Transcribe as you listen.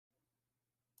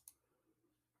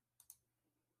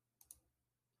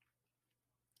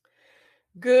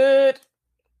Good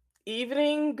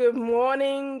evening, good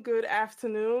morning, good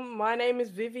afternoon. My name is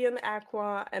Vivian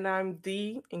Aqua, and I'm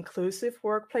the Inclusive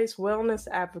Workplace Wellness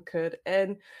Advocate.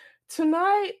 And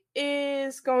tonight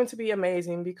is going to be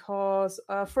amazing because,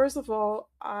 first of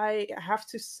all, I have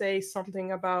to say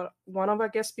something about one of our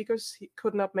guest speakers. He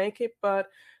could not make it, but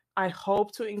I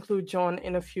hope to include John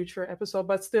in a future episode.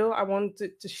 But still, I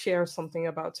wanted to share something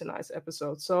about tonight's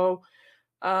episode.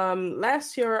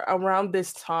 Last year around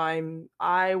this time,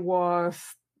 I was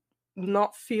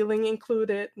not feeling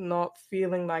included, not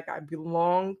feeling like I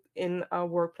belonged in a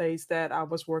workplace that I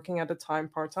was working at the time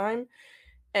part time.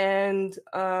 And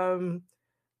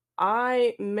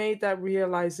I made that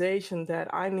realization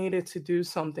that I needed to do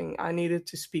something, I needed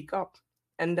to speak up.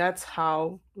 And that's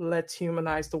how Let's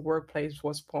Humanize the Workplace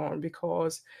was born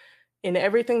because in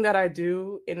everything that I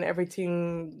do, in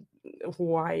everything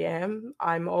who I am,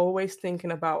 I'm always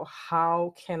thinking about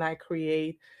how can I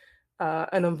create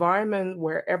an environment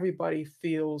where everybody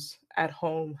feels at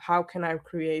home. How can I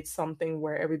create something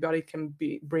where everybody can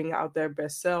bring out their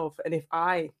best self? And if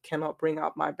I cannot bring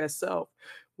out my best self,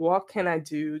 what can I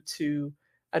do to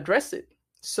address it?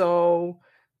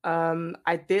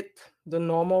 I did the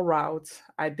normal route.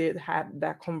 I did have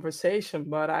that conversation,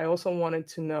 but I also wanted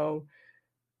to know.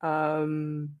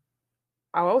 Um,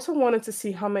 I also wanted to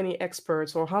see how many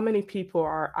experts or how many people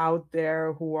are out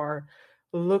there who are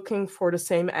looking for the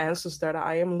same answers that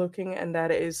I am looking, and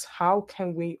that is how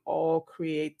can we all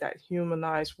create that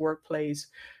humanized workplace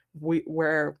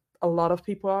where a lot of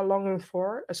people are longing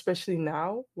for, especially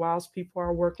now, whilst people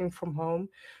are working from home.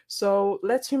 So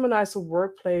let's humanize the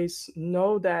workplace.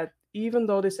 Know that even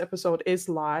though this episode is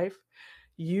live,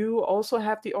 you also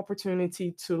have the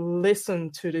opportunity to listen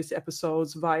to these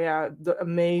episodes via the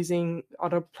amazing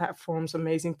other platforms,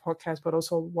 amazing podcasts, but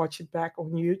also watch it back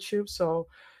on YouTube.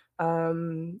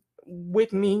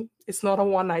 With me, it's not a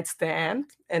one night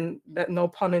stand, and that no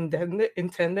pun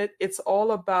intended. It's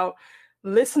all about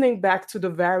listening back to the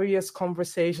various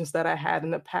conversations that I had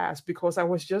in the past because I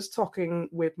was just talking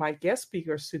with my guest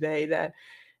speakers today that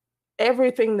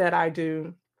everything that I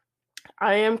do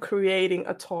I am creating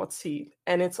a thought seed,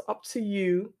 and it's up to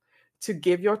you to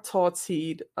give your thought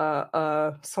seed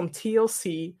some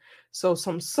TLC, so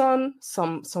some sun,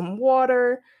 some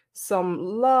water, some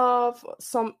love,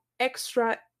 some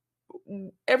extra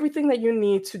everything that you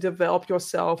need to develop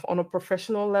yourself on a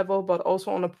professional level, but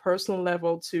also on a personal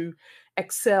level to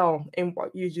excel in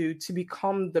what you do to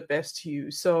become the best you.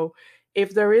 So,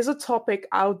 if there is a topic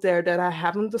out there that I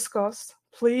haven't discussed,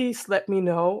 please let me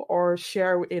know or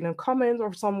share in a comment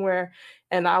or somewhere,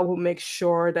 and I will make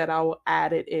sure that I will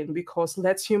add it in because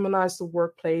Let's Humanize the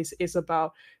Workplace is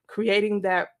about creating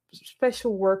that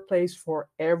special workplace for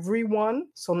everyone.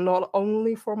 So not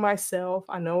only for myself.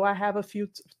 I know I have a few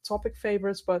topic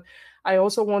favorites, but I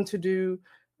also want to do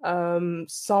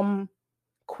some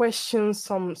questions,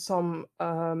 some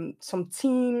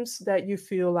themes that you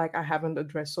feel like I haven't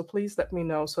addressed. So please let me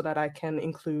know so that I can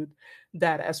include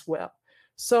that as well.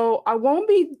 So I won't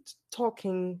be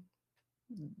talking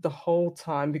the whole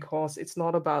time because it's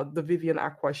not about the Vivian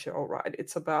Aqua show, right?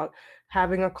 It's about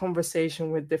having a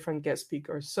conversation with different guest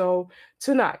speakers. So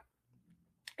tonight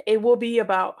it will be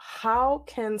about how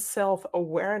can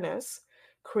self-awareness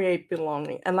create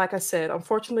belonging. And like I said,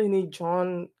 unfortunately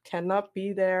John cannot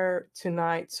be there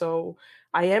tonight, so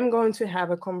I am going to have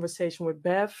a conversation with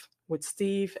Bev, with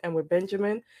Steve, and with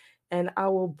Benjamin, and I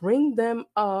will bring them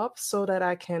up so that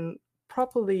I can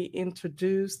properly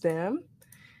introduce them.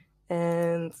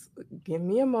 And give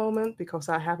me a moment because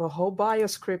I have a whole bio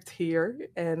script here,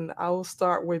 and I will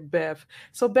start with Bev.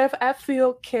 So, Bev, I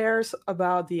feel cares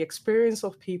about the experience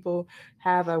of people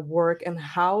have at work and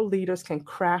how leaders can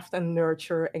craft and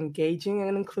nurture engaging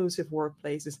and inclusive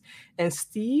workplaces. And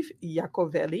Steve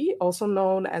Iacovelli, also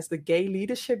known as the Gay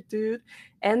Leadership Dude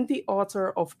and the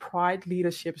author of Pride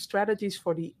Leadership Strategies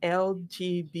for the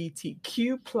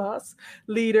LGBTQ plus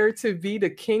leader to be the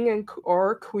king and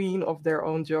or queen of their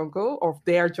own jungle, of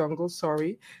their jungle.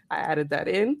 Sorry, I added that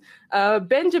in.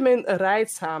 Benjamin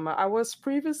Reitshamer. I was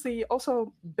previously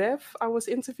also Bev. I was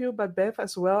interviewed by Bev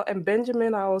as well, and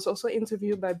Benjamin. I was also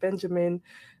interviewed by Benjamin.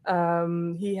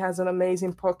 He has an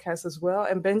amazing podcast as well,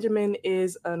 and Benjamin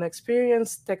is an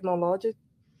experienced technologist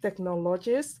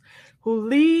who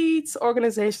leads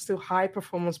organizations to high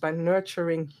performance by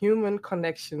nurturing human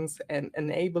connections and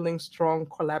enabling strong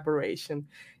collaboration.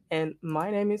 And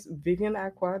my name is Vivian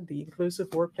Aqua, the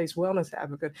Inclusive Workplace Wellness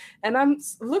Advocate. And I'm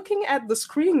looking at the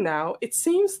screen now. It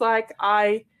seems like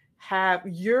I have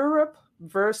Europe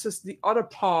versus the other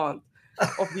pond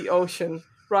of the ocean,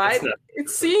 It's right? not. It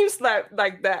seems like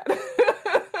that.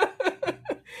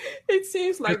 It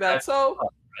seems like that. So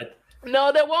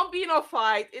no, there won't be no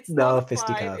fight. It's No not a fight.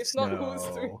 fisticuffs, It's not no. who's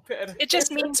doing better. It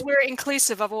just means we're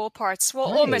inclusive of all parts.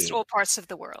 Well, Right. almost all parts of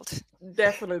the world.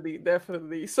 Definitely,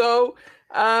 definitely. So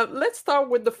let's start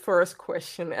with the first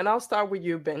question, and I'll start with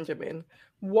you, Benjamin.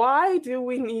 Why do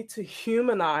we need to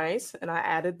humanize? And I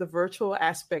added the virtual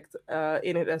aspect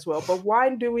in it as well. But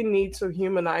why do we need to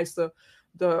humanize the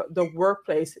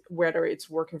workplace, whether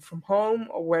it's working from home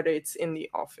or whether it's in the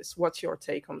office? What's your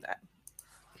take on that?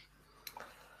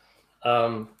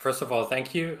 First of all,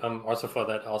 thank you also for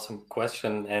that awesome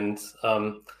question. And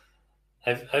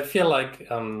I feel like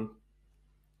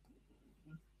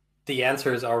the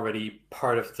answer is already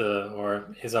part of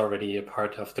is already a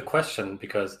part of the question,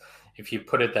 because if you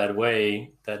put it that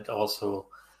way, that also,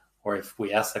 or if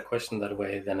we ask that question that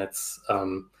way, then it's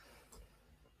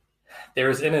there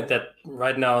is in it that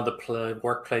right now the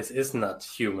workplace is not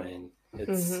humane.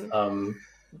 It's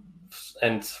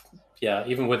and yeah,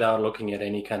 even without looking at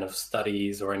any kind of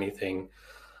studies or anything,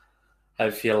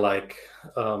 I feel like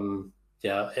almost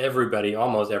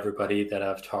everybody that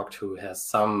I've talked to has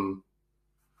some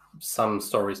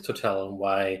stories to tell on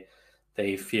why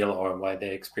they feel or why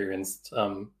they experienced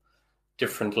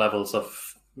different levels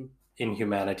of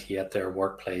inhumanity at their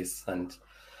workplace. And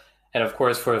of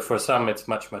course, for some, it's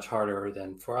much harder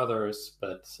than for others.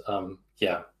 But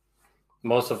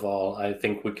most of all, I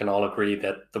think we can all agree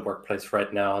that the workplace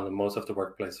right now, and most of the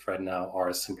workplace right now,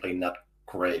 are simply not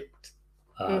great,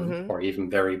 or even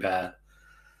very bad.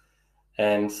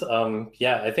 And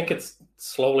I think it's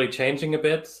slowly changing a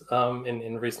bit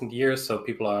in recent years. So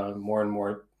people are more and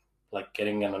more like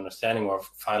getting an understanding, or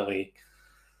finally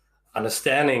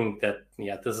understanding that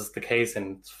this is the case,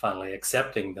 and finally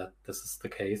accepting that this is the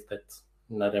case, that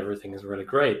not everything is really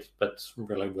great, but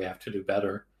really we have to do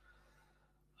better.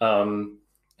 And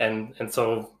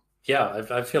so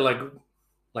I feel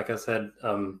like I said,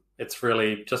 it's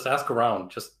really just ask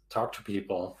around, just talk to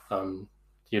people.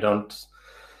 You don't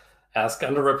ask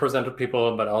underrepresented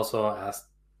people, but also ask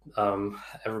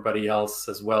everybody else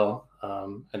as well,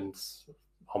 and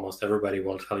almost everybody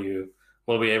will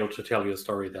be able to tell you a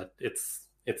story that it's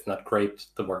not great,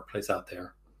 the workplace out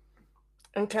there.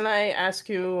 And can I ask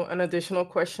you an additional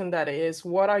question? That is,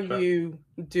 what are you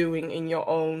doing in your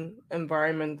own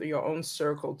environment, your own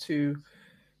circle, to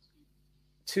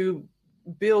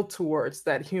build towards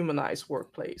that humanized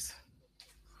workplace?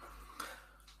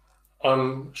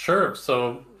 Sure.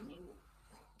 So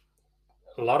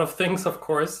a lot of things, of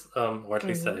course, or at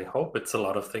least I hope it's a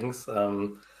lot of things.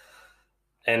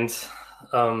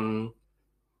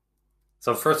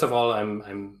 So first of all,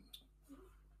 I'm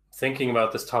thinking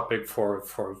about this topic for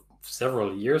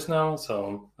several years now.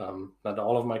 So not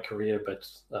all of my career, but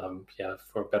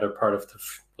for a better part of the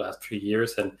last few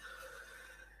years. And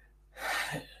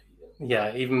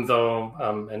even though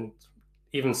and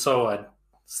even so, I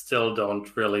still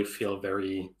don't really feel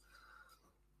very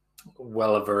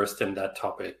well versed in that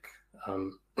topic.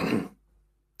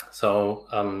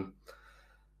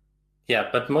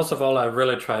 But most of all, I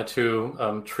really try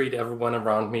to treat everyone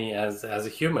around me as a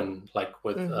human, like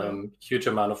with huge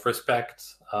amount of respect,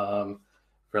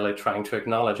 really trying to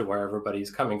acknowledge where everybody's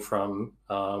coming from,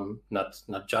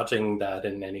 not judging that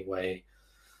in any way.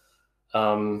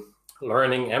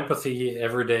 Learning empathy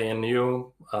every day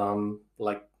anew,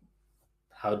 like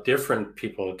how different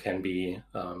people can be,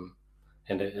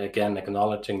 and again,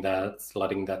 acknowledging that,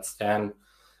 letting that stand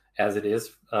as it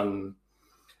is. I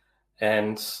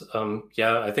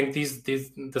think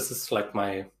this is like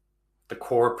the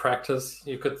core practice,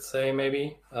 you could say,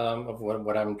 maybe, of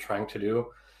what I'm trying to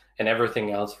do, and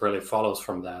everything else really follows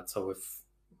from that. So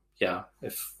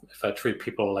if I treat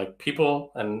people like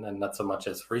people and not so much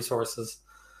as resources,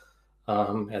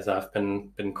 as I've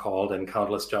been called in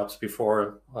countless jobs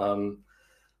before,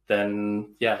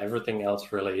 then everything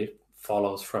else really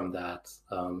follows from that.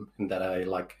 And that I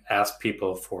like ask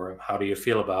people for, how do you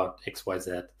feel about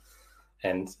XYZ?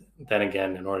 And then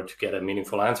again, in order to get a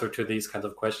meaningful answer to these kinds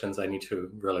of questions, I need to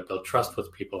really build trust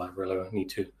with people. I really need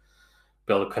to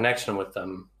build a connection with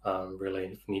them.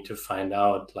 Really need to find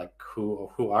out, like,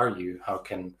 who are you? How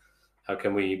can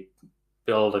we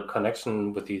build a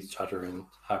connection with each other? And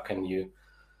how can you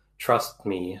trust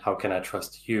me? How can I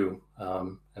trust you?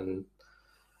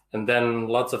 And then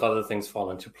lots of other things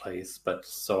fall into place. But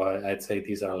so I'd say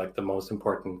these are like the most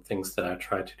important things that I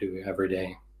try to do every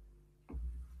day.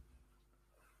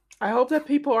 I hope that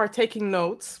people are taking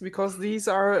notes, because these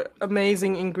are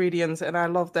amazing ingredients, and I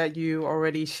love that you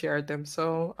already shared them.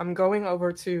 So I'm going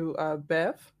over to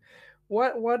Bev.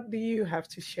 What do you have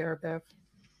to share, Bev?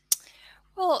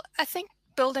 Well, I think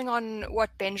building on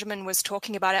what Benjamin was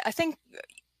talking about, I think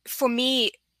for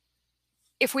me,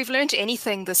 if we've learned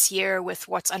anything this year with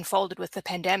what's unfolded with the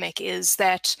pandemic, is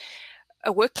that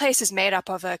a workplace is made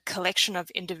up of a collection of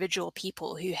individual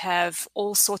people who have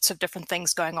all sorts of different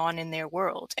things going on in their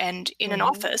world. And in an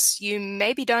office, you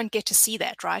maybe don't get to see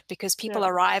that, right? Because people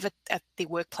arrive at the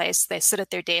workplace, they sit at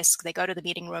their desk, they go to the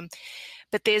meeting room,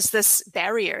 but there's this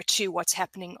barrier to what's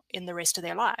happening in the rest of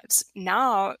their lives.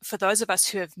 Now, for those of us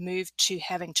who have moved to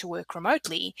having to work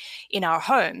remotely in our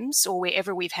homes or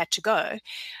wherever we've had to go,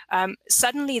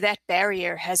 suddenly that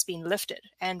barrier has been lifted,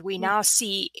 and we now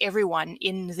see everyone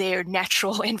in their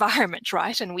natural environment,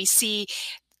 right? And we see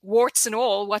warts and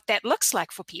all what that looks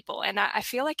like for people. And I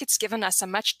feel like it's given us a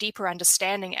much deeper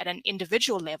understanding at an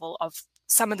individual level of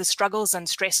some of the struggles and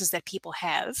stresses that people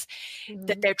have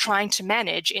that they're trying to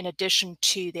manage in addition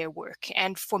to their work.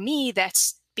 And for me,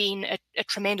 that's been a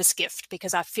tremendous gift,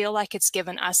 because I feel like it's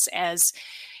given us as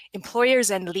employers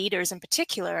and leaders in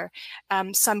particular,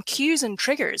 some cues and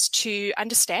triggers to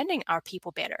understanding our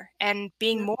people better and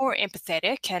being more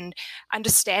empathetic and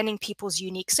understanding people's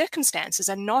unique circumstances,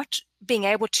 and not being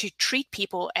able to treat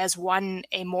people as one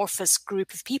amorphous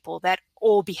group of people that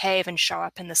all behave and show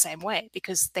up in the same way,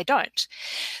 because they don't.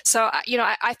 So,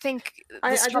 I think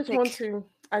I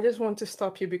just want to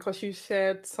stop you, because you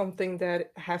said something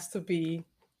that has to be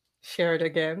shared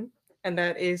again, and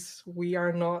that is, we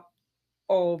are not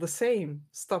all the same.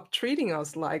 Stop treating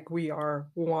us like we are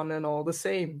one and all the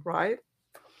same, right?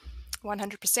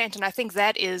 100%. And I think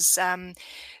that is,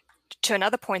 to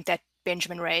another point that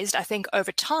Benjamin raised, I think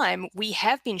over time we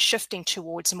have been shifting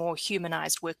towards more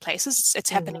humanized workplaces. It's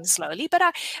happening slowly, but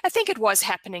I think it was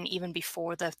happening even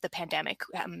before the pandemic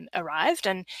arrived.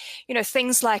 And,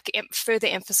 things like further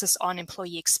emphasis on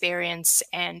employee experience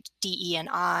and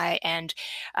DE&I and,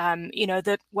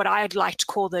 what I'd like to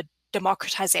call the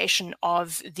democratization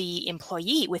of the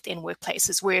employee within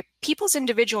workplaces, where people's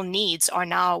individual needs are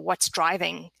now what's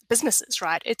driving businesses,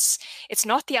 right? It's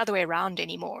not the other way around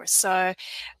anymore. So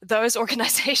those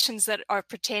organizations that are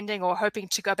pretending or hoping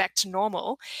to go back to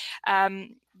normal,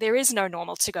 there is no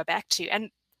normal to go back to. And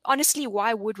honestly,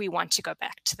 why would we want to go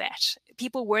back to that?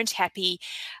 People weren't happy.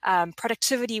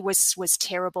 Productivity was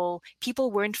terrible.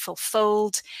 People weren't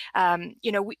fulfilled.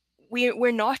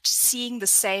 We're not seeing the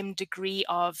same degree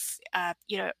of,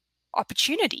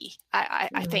 opportunity,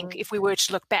 I think, if we were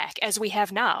to look back as we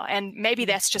have now. And maybe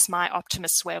that's just my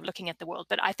optimist's way of looking at the world.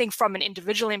 But I think from an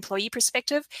individual employee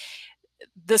perspective,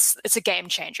 it's a game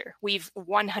changer. We've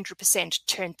 100%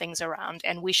 turned things around,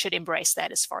 and we should embrace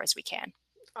that as far as we can.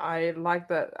 I like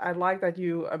that. I like that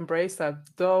you embrace that,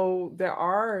 though there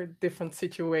are different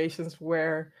situations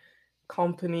where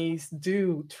companies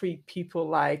do treat people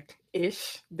like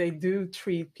ish. They do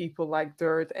treat people like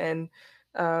dirt. And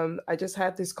I just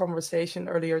had this conversation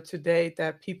earlier today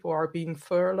that people are being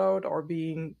furloughed or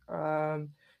being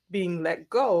let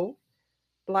go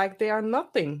like they are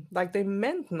nothing, like they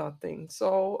meant nothing.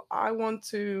 So I want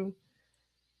to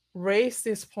raise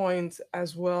this point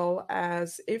as well,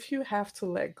 as if you have to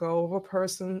let go of a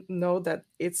person, know that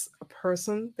it's a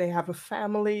person. They have a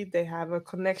family, they have a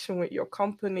connection with your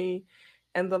company.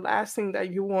 And the last thing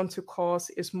that you want to cause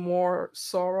is more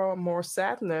sorrow, more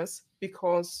sadness,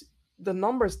 because the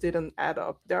numbers didn't add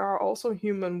up. There are also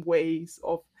human ways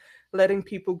of letting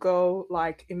people go,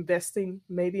 like investing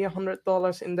maybe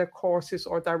 $100 in their courses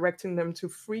or directing them to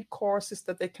free courses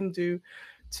that they can do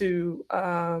to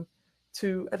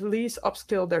at least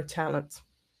upskill their talent.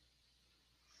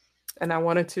 And I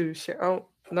wanted to share. Oh,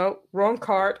 no, wrong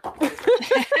card.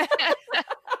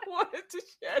 To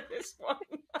share this one.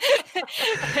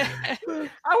 I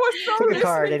was so Pick a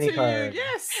card, listening any to card. you.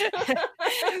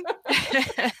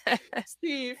 Yes.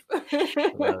 Steve.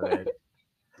 Love it.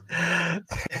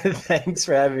 Thanks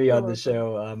for having me on the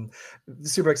show.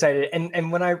 Super excited.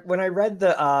 And when I read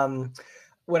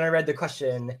the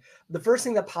question, the first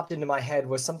thing that popped into my head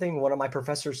was something one of my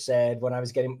professors said when I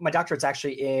was getting my doctorate's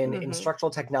actually in instructional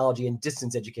technology and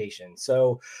distance education.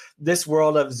 So this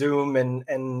world of Zoom and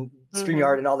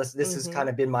StreamYard and all this has kind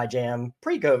of been my jam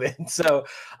pre-COVID. So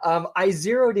I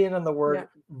zeroed in on the word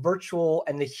virtual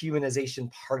and the humanization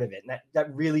part of it. And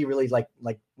that really, really like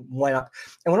went up.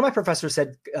 And one of my professors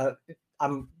said,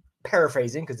 I'm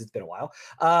paraphrasing because it's been a while,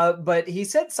 but he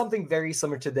said something very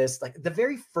similar to this. Like the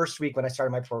very first week when I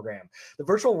started my program, the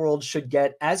virtual world should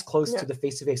get as close to the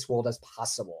face-to-face world as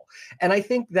possible. And I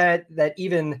think that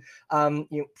even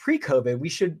pre-COVID, we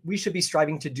should be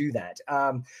striving to do that.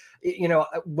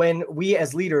 When we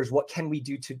as leaders, what can we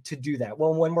do to do that?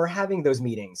 Well, when we're having those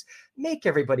meetings, make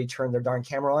everybody turn their darn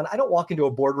camera on. I don't walk into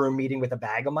a boardroom meeting with a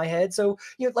bag on my head. So,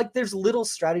 like there's little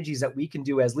strategies that we can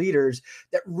do as leaders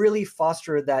that really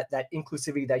foster that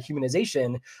inclusivity, that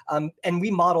humanization, and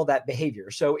we model that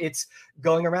behavior. So it's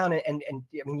going around and I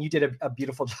mean, you did a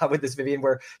beautiful job with this, Vivian,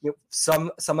 where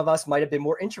some of us might have been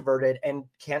more introverted and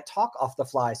can't talk off the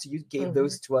fly. So you gave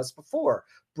those to us before.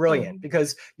 Brilliant,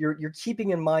 because you're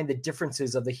keeping in mind the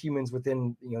differences of the humans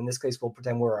within, in this case, we'll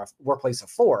pretend we're a workplace of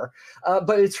 4,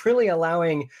 but it's really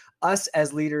allowing us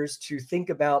as leaders to think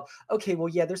about, okay, well,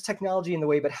 yeah, there's technology in the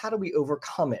way, but how do we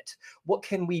overcome it? What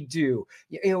can we do?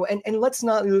 And let's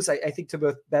not lose, I think to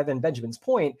both Bev and Benjamin's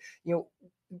point,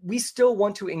 we still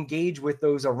want to engage with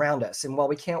those around us. And while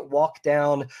we can't walk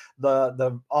down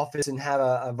the office and have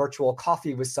a virtual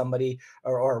coffee with somebody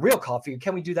or a real coffee,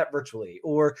 can we do that virtually?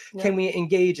 Or can we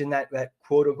engage in that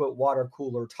quote unquote water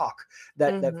cooler talk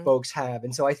that folks have?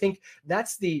 And so I think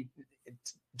that's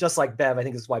just like Bev, I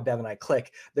think this is why Bev and I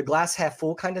click, the glass half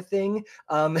full kind of thing.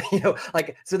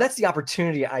 So that's the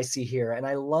opportunity I see here. And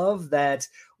I love that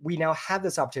we now have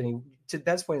this opportunity. To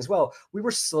Bev's point as well, we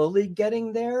were slowly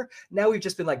getting there. Now we've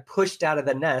just been pushed out of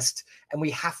the nest and we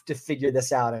have to figure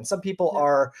this out. And some people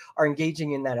are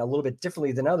engaging in that a little bit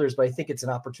differently than others, but I think it's an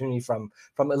opportunity from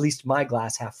at least my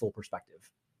glass half full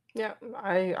perspective. Yeah,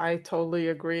 I totally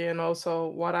agree. And also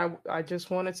what I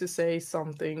just wanted to say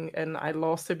something and I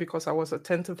lost it because I was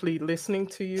attentively listening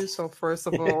to you. So first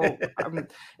of all,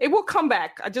 it will come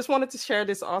back. I just wanted to share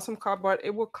this awesome card, but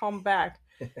it will come back.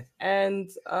 And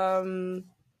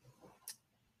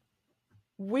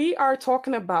we are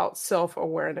talking about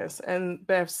self-awareness. And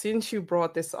Bev, since you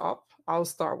brought this up, I'll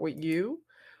start with you.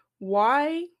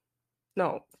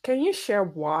 Can you share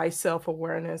why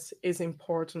self-awareness is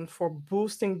important for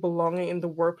boosting belonging in the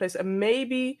workplace, and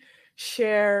maybe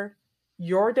share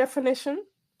your definition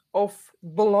of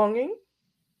belonging?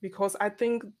 Because I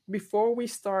think before we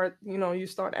start, you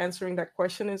start answering that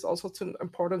question, it's also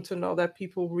important to know that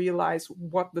people realize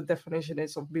what the definition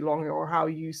is of belonging or how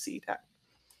you see that.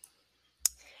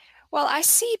 Well, I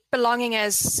see belonging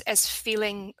as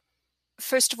feeling,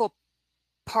 first of all,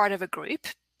 part of a group,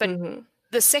 but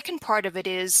the second part of it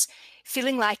is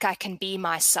feeling like I can be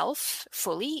myself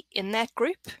fully in that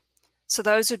group. So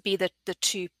those would be the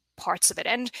two parts of it.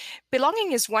 And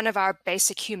belonging is one of our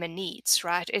basic human needs,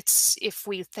 right? It's, if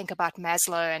we think about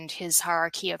Maslow and his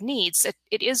hierarchy of needs,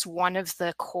 it is one of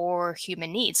the core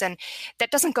human needs. And that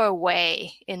doesn't go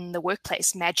away in the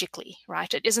workplace magically,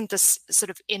 right? It isn't this sort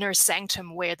of inner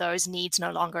sanctum where those needs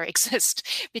no longer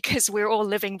exist, because we're all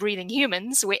living, breathing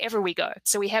humans wherever we go.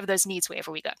 So we have those needs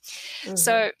wherever we go.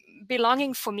 So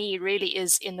belonging for me really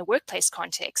is, in the workplace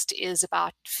context, is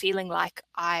about feeling like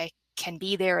I can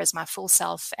be there as my full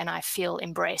self and I feel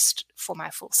embraced for my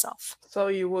full self. So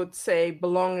you would say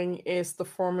belonging is the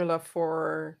formula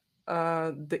for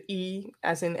the E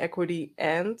as in equity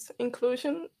and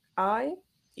inclusion, EI?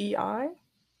 Yeah,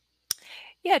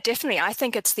 definitely. I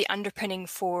think it's the underpinning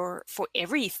for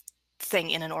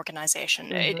everything in an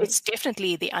organization. It's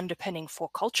definitely the underpinning for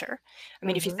culture. I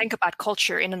mean, if you think about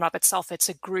culture in and of itself, it's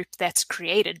a group that's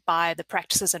created by the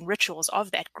practices and rituals of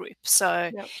that group.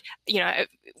 So,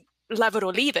 love it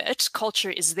or leave it, culture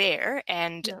is there,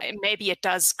 and maybe it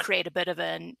does create a bit of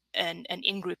an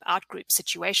in-group, out-group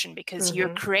situation, because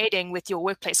you're creating with your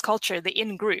workplace culture the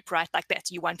in-group, right? Like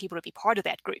that, you want people to be part of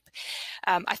that group.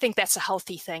 I think that's a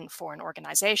healthy thing for an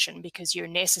organization, because you're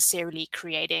necessarily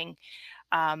creating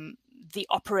the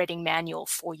operating manual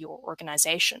for your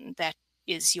organization that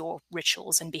is your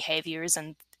rituals and behaviors.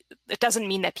 And it doesn't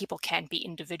mean that people can't be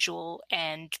individual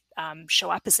and show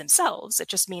up as themselves. It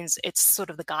just means it's sort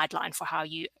of the guideline for how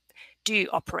you do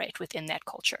operate within that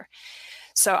culture.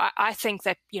 So I think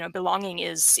that, belonging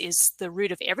is the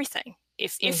root of everything.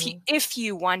 If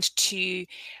you want to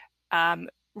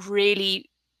really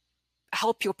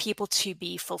help your people to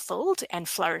be fulfilled and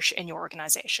flourish in your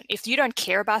organization, if you don't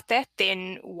care about that,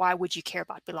 then why would you care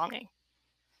about belonging?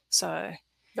 So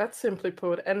that's simply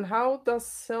put. And how does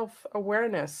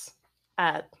self-awareness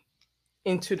add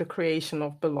into the creation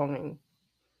of belonging?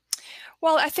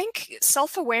 Well, I think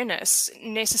self-awareness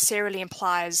necessarily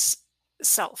implies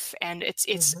self, and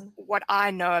it's what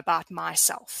I know about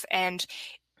myself. And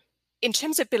in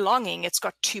terms of belonging, it's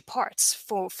got two parts.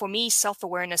 For me,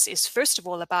 self-awareness is first of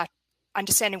all about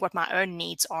understanding what my own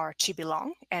needs are to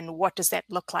belong, and what does that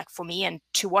look like for me, and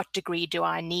to what degree do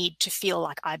I need to feel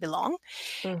like I belong,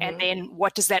 and then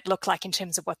what does that look like in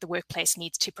terms of what the workplace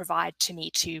needs to provide to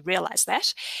me to realize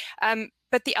that.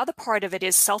 But the other part of it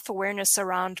is self-awareness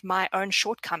around my own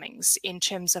shortcomings in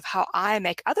terms of how I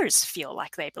make others feel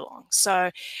like they belong. So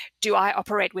do I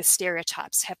operate with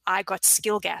stereotypes? Have I got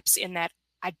skill gaps in that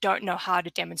I don't know how to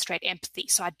demonstrate empathy,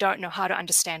 so I don't know how to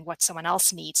understand what someone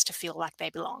else needs to feel like they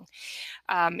belong?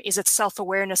 Is it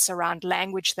self-awareness around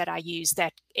language that I use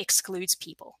that excludes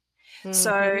people?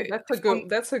 So that's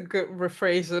a good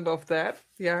rephrasing of that.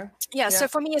 Yeah. So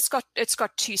for me, it's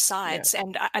got two sides,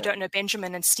 and I don't know,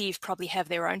 Benjamin and Steve probably have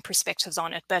their own perspectives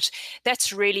on it, but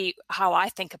that's really how I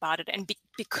think about it. And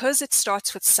because it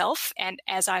starts with self, and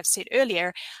as I've said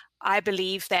earlier, I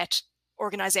believe that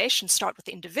organizations start with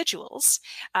individuals.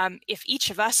 If each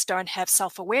of us don't have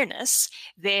self-awareness,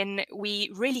 then we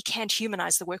really can't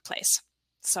humanize the workplace.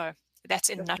 So that's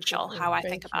in a nutshell how I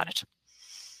think about it.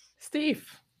 Steve.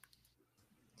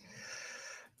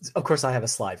 Of course, I have a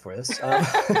slide for this.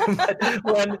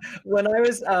 But when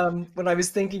I was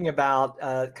thinking about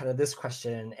kind of this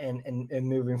question and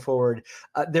moving forward,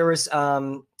 there's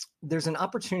an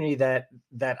opportunity that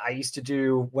I used to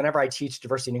do whenever I teach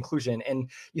diversity and inclusion,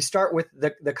 and you start with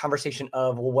the conversation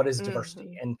of, well, what is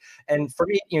diversity? And for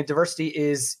me, diversity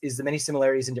is the many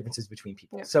similarities and differences between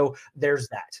people. Yeah. So there's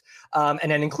that,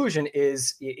 and then inclusion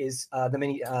is the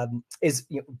many is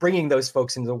bringing those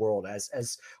folks into the world.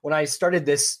 As when I started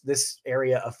this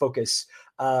area of focus,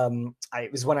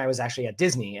 it was when I was actually at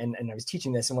Disney and I was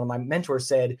teaching this, and one of my mentors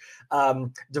said,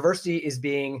 diversity is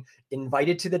being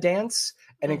invited to the dance,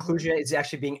 and inclusion is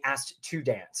actually being asked to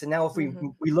dance. And now if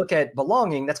we look at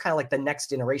belonging, that's kind of like the next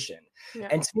generation. Yeah.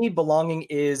 And to me, belonging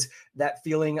is that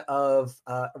feeling of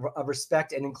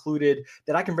respect and included,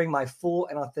 that I can bring my full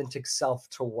and authentic self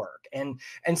to work. And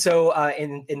so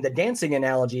in the dancing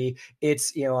analogy,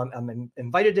 it's, I'm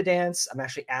invited to dance, I'm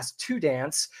actually asked to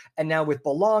dance. And now with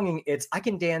belonging, it's I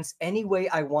can dance any way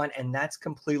I want, and that's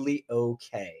completely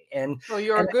okay. And so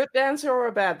you're a good dancer or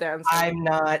a bad dancer? I'm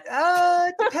not.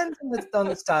 It depends on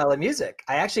the style of music.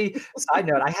 I actually, side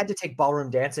note, I had to take ballroom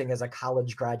dancing as a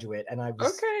college graduate, and I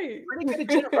was pretty good at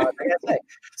jitterbug, I gotta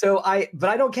say. But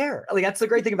I don't care. Like, that's the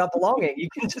great thing about belonging. You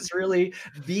can just really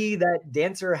be that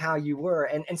dancer how you were,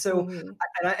 and so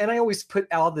I always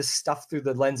put all this stuff through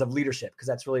the lens of leadership, because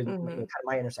that's really kind of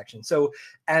my intersection. So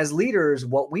as leaders,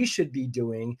 what we should be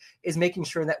doing is making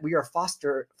sure that we are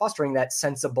fostering that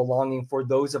sense of belonging for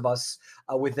those of us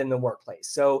within the workplace.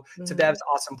 So to Bev's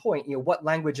awesome point, what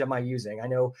language am I using? I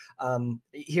know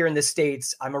here in the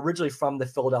States, I'm originally from the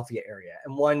Philadelphia area,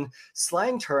 and one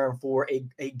slang term for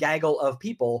a gaggle of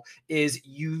people is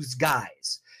 "use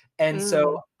guys." And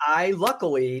so I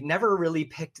luckily never really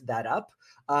picked that up.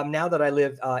 Now that I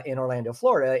live in Orlando,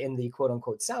 Florida, in the quote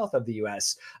unquote South of the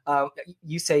US,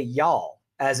 you say y'all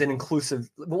as an inclusive.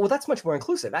 Well, that's much more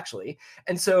inclusive, actually.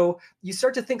 And so you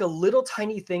start to think of little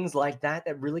tiny things like that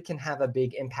really can have a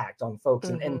big impact on folks.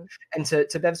 And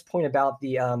to Bev's point about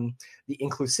the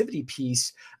inclusivity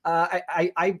piece,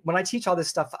 I when I teach all this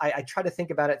stuff, I try to think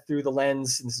about it through the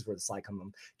lens, and this is where the slide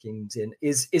comes in,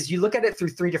 is you look at it through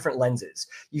three different lenses.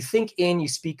 You think in, you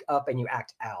speak up, and you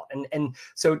act out. And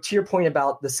so to your point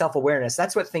about the self-awareness,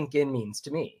 that's what think in means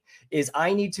to me, is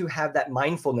I need to have that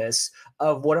mindfulness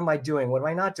of what am I doing? What am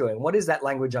I not doing? What is that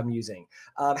language I'm using?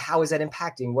 How is that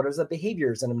impacting? What are the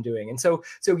behaviors that I'm doing? And so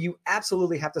you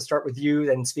absolutely have to start with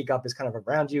you, and speak up is kind of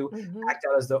around you, act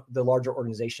out as the larger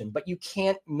organization. But you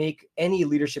can't make any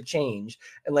leadership change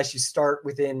unless you start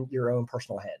within your own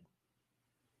personal head.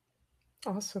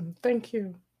 Awesome. Thank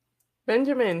you.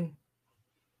 Benjamin.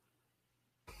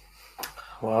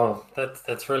 Wow,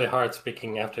 that's really hard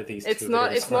speaking after these it's two.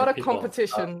 It's not a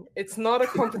competition. It's not a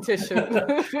competition.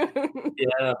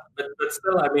 Yeah, but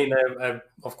still, I mean, I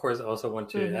of course also want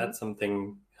to add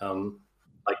something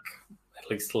like at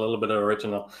least a little bit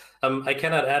original. I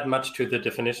cannot add much to the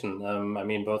definition. I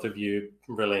mean, both of you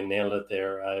really nailed it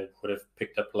there. I would have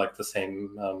picked up like the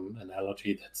same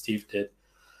analogy that Steve did.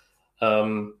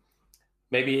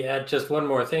 Maybe add just one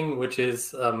more thing, which is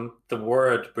the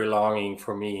word belonging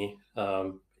for me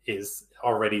is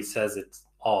already says it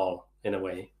all in a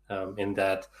way, in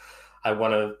that I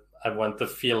want the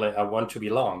feeling, I want to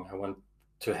belong. I want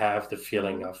to have the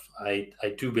feeling of I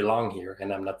do belong here,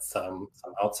 and I'm not some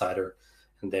outsider.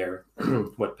 And there,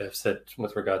 what Bev said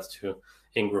with regards to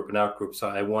in-group and out-group. So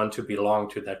I want to belong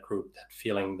to that group, that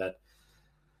feeling, that,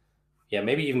 yeah,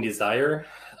 maybe even desire.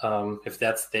 If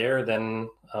that's there, then,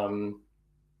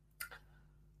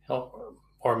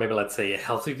 or maybe let's say a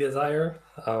healthy desire,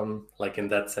 like in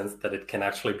that sense that it can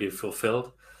actually be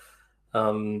fulfilled.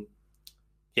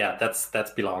 Yeah,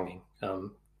 that's belonging.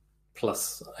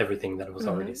 Plus everything that was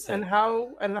already said. And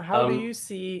how do you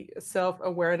see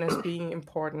self-awareness being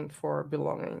important for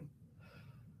belonging?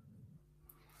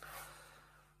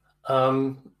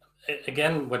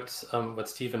 Again, what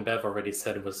Steve and Bev already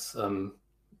said was,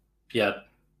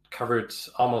 covered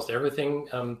almost everything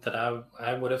that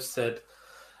I would have said.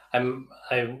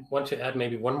 I want to add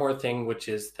maybe one more thing, which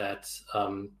is that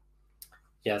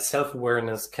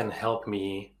self-awareness can help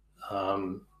me,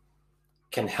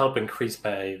 can help increase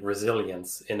my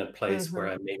resilience in a place where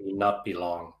I maybe not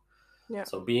belong. Yeah.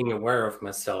 So being aware of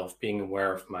myself, being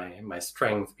aware of my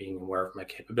strength, being aware of my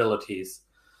capabilities,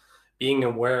 being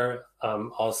aware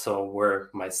also where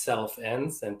myself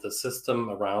ends and the system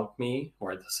around me,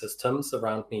 or the systems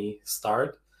around me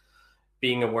start,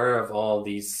 being aware of all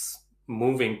these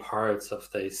moving parts of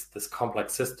this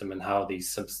complex system and how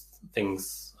these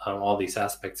things, all these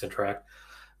aspects interact,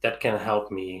 that can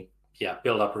help me,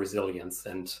 build up resilience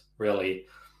and really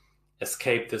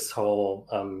escape this whole,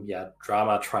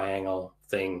 drama triangle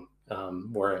thing,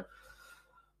 where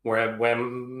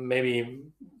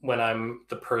when I'm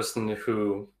the person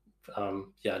who,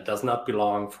 does not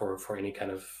belong for any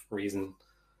kind of reason,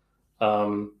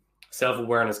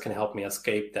 self-awareness can help me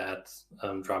escape that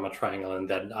drama triangle, and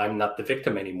that I'm not the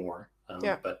victim anymore,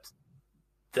 but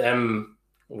them,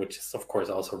 which is of course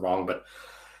also wrong, but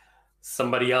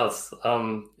somebody else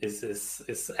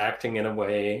is acting in a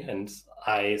way, and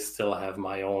I still have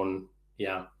my own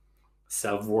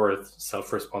self-worth,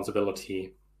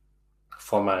 self-responsibility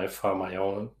for my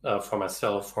own for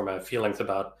myself, for my feelings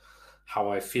about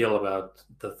how I feel about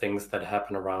the things that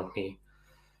happen around me.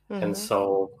 And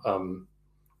so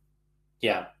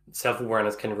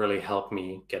self-awareness can really help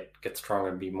me get stronger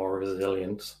and be more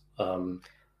resilient.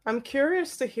 I'm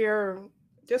curious to hear,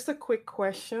 just a quick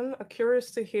question. I'm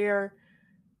curious to hear,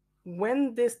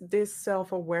 when this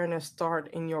self-awareness start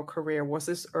in your career? Was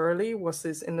this early? Was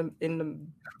this in the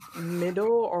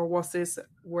middle, or was this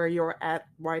where you're at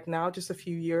right now, just a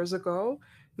few years ago?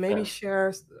 Maybe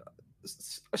share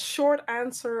a short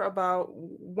answer about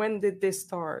when did this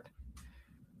start?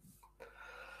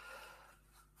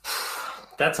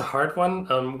 That's a hard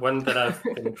one. One that I've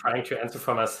been trying to answer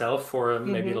for myself for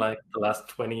maybe like the last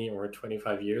 20 or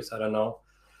 25 years. I don't know.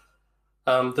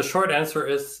 The short answer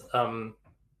is,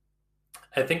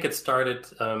 I think it started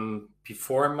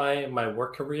before my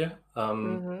work career.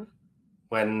 When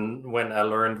I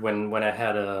learned, when I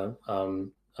had a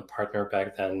partner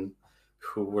back then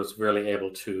who was really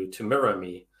able to mirror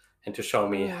me and to show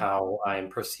me how I am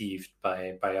perceived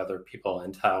by other people,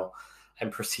 and how I'm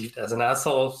perceived as an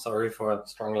asshole. Sorry for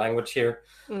strong language here,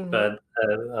 but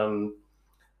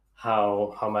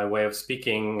how my way of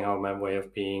speaking, how my way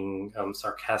of being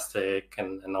sarcastic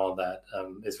and all that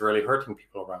is really hurting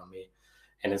people around me,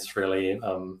 and it's really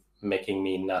making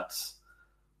me not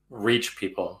reach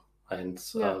people. And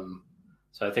so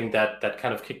I think that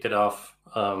kind of kicked it off,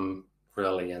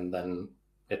 really, and then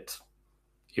it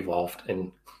evolved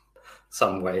in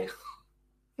some way.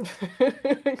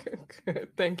 Good.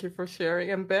 Thank you for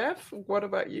sharing. And Bev, what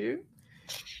about you?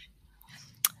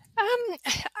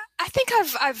 I think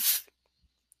I've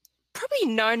probably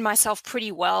known myself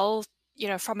pretty well,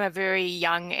 from a very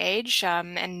young age,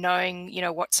 and knowing,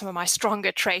 what some of my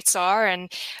stronger traits are.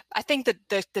 And I think that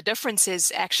the difference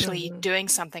is actually doing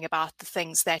something about the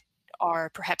things that are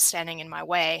perhaps standing in my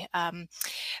way.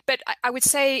 But I would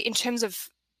say, in terms of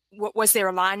was there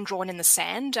a line drawn in the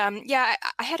sand? I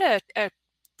had a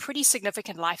pretty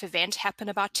significant life event happen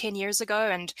about 10 years ago.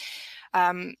 And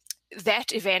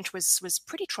that event was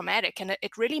pretty traumatic, and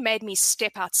it really made me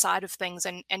step outside of things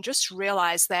and just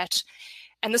realize that,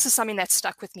 and this is something that's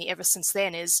stuck with me ever since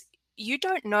then, is you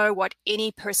don't know what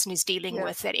any person is dealing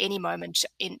with at any moment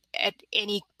at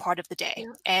any part of the day.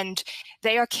 And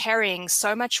they are carrying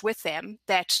so much with them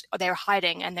that they're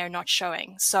hiding and they're not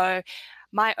showing. So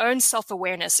my own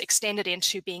self-awareness extended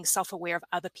into being self-aware of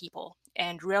other people,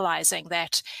 and realizing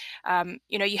that,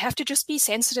 you have to just be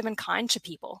sensitive and kind to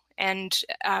people, and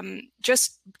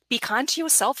just be kind to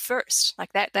yourself first.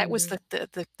 Like that was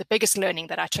the biggest learning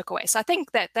that I took away. So I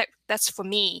think that's for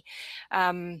me.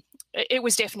 It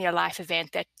was definitely a life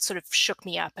event that sort of shook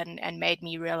me up and made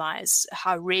me realize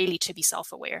how really to be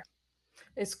self-aware.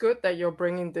 It's good that you're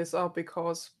bringing this up,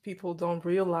 because people don't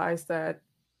realize that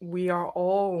we are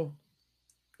all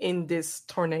in this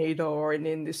tornado or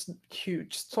in this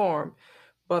huge storm.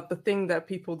 But the thing that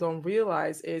people don't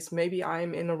realize is, maybe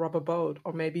I'm in a rubber boat,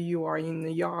 or maybe you are in a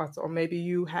yacht, or maybe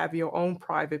you have your own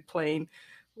private plane,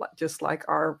 just like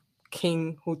our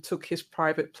king who took his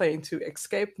private plane to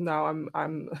escape. Now I'm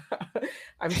I'm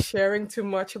sharing too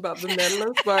much about the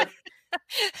Netherlands, but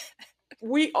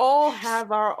we all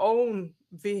have our own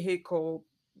vehicle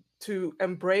to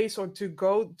embrace, or to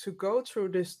go through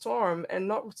this storm, and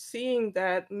not seeing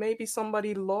that maybe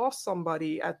somebody lost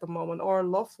somebody at the moment, or a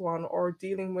loved one, or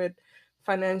dealing with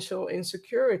financial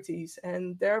insecurities.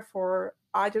 And therefore,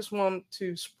 I just want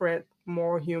to spread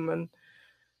more human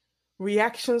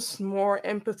reactions, more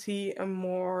empathy, and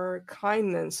more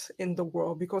kindness in the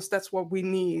world, because that's what we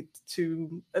need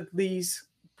to at least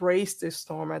brace this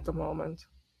storm at the moment.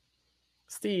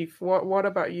 Steve, what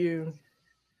about you?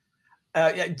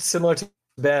 Yeah, similar to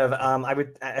Bev, I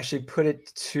would actually put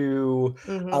it to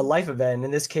a life event.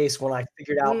 In this case, when I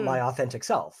figured out my authentic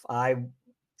self, I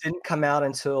didn't come out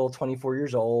until 24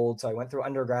 years old. So I went through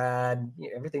undergrad,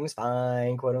 everything was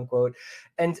fine, quote unquote.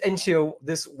 And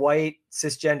this white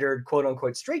cisgendered quote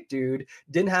unquote straight dude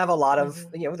didn't have a lot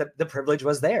of, the privilege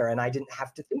was there, and I didn't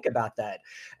have to think about that.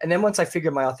 And then once I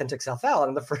figured my authentic self out,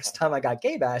 and the first time I got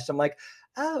gay bashed, I'm like,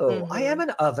 oh, I am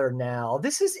an other now.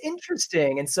 This is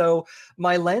interesting. And so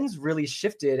my lens really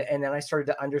shifted. And then I started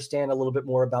to understand a little bit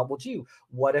more about, well, gee,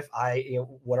 what if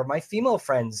what are my female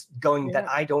friends going that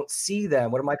I don't see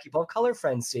them? What are my people of color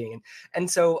friends seeing? And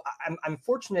so I'm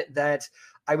fortunate that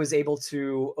I was able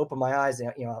to open my eyes.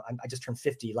 And, I just turned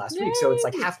 50 last week. So it's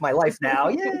like half my life now.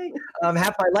 Yay.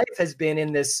 Half my life has been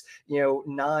in this,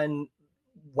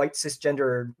 white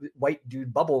cisgender white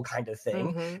dude bubble kind of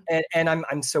thing. And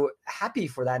I'm so happy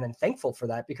for that and thankful for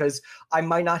that, because I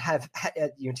might not have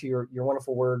to your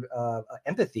wonderful word,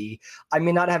 empathy, I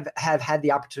may not have had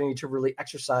the opportunity to really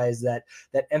exercise that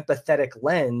empathetic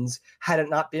lens had it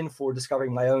not been for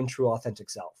discovering my own true authentic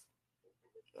self.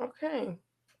 Okay.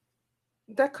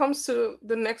 That comes to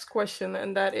the next question,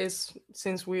 and that is,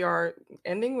 since we are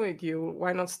ending with you,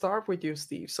 why not start with you,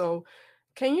 Steve? So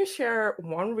can you share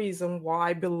one reason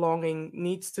why belonging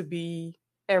needs to be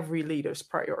every leader's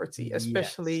priority,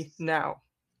 especially now?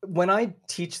 When I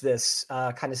teach this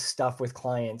kind of stuff with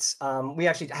clients, we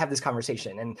actually have this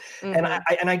conversation, and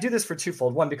I do this for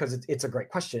twofold. One, because it's a great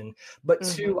question, but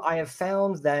two, I have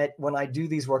found that when I do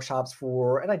these workshops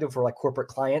and I do it for like corporate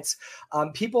clients,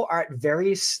 people are at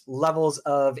various levels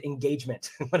of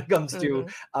engagement when it comes to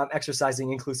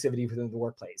exercising inclusivity within the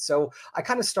workplace. So I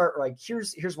kind of start like,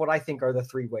 here's what I think are the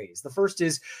three ways. The first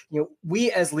is,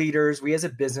 we as leaders, we as a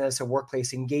business, a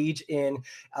workplace, engage in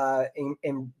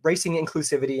embracing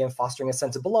inclusivity and fostering a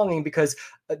sense of belonging, because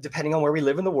depending on where we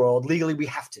live in the world, legally we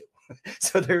have to.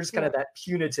 So there's kind of that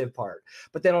punitive part.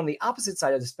 But then on the opposite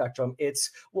side of the spectrum,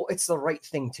 it's the right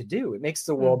thing to do. It makes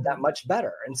the world that much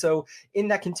better. And so in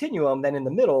that continuum, then in the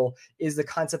middle is the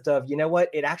concept of,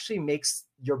 it actually makes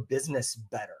your business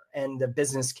better and the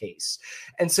business case.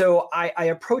 And so I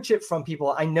approach it from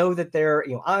people. I know that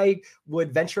I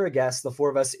would venture a guess the four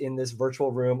of us in this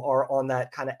virtual room are on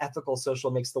that kind of ethical, social,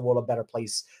 makes the world a better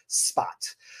place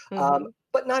spot.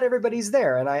 But not everybody's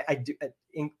there. And I do,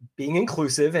 being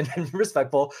inclusive and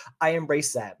respectful, I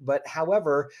embrace that. But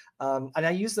however, and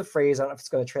I use the phrase, I don't know if it's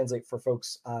going to translate for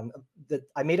folks, that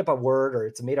I made up a word, or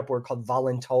it's a made up word called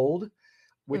voluntold,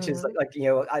 which is a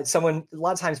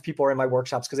lot of times people are in my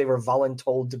workshops because they were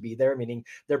voluntold to be there, meaning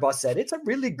their boss said, it's a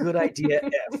really good idea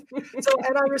if. So,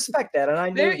 and I respect that. And I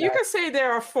know you can say they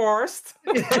are forced.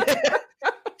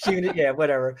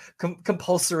 Whatever.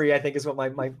 Compulsory, I think, is what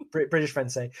my British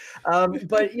friends say.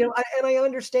 But I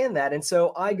understand that, and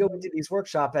so I go into these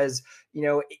workshops as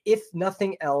if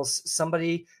nothing else,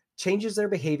 somebody changes their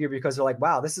behavior because they're like,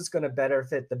 wow, this is going to better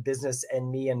fit the business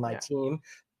and me and my team.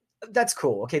 That's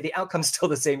cool. Okay, the outcome's still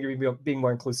the same. You're being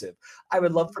more inclusive. I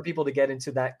would love for people to get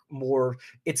into that more.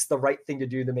 It's the right thing to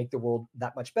do to make the world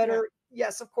that much better.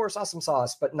 Yes, of course, awesome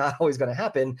sauce, but not always going to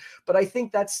happen. But I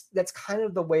think that's kind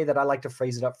of the way that I like to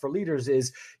phrase it up for leaders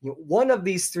is, one of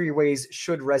these three ways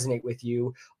should resonate with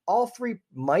you. All three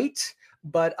might,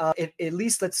 but at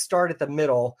least let's start at the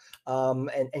middle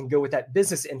and go with that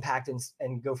business impact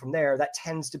and go from there. That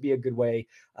tends to be a good way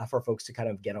for folks to kind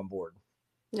of get on board.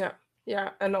 Yeah.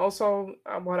 Yeah, and also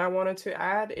what I wanted to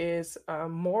add is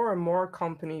more and more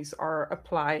companies are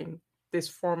applying this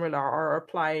formula, are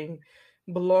applying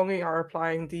belonging, are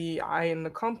applying DEI in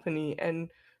the company. And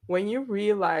when you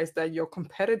realize that your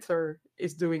competitor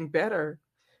is doing better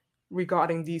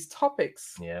regarding these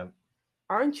topics,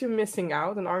 aren't you missing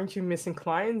out, and aren't you missing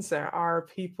clients? There are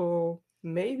people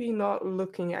maybe not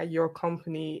looking at your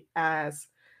company as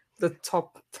the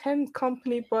top 10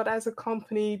 company, but as a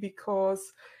company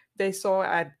because they saw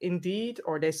at Indeed,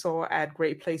 or they saw at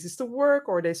Great Places to Work,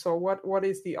 or they saw what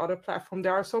is the other platform.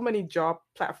 There are so many job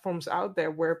platforms out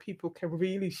there where people can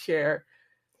really share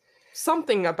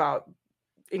something about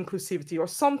inclusivity or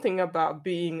something about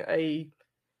being a ...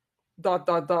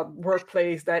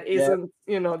 workplace that isn't,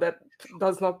 that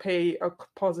does not pay a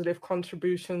positive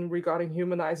contribution regarding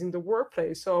humanizing the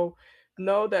workplace. So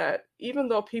know that even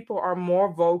though people are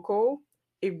more vocal,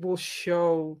 it will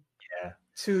show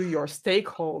to your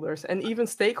stakeholders, and even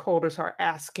stakeholders are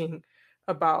asking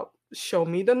about, show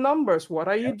me the numbers. What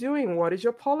are you doing? What is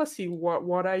your policy?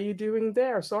 What are you doing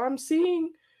there? So I'm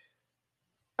seeing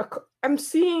I'm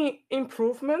seeing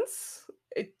improvements.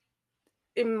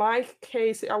 In my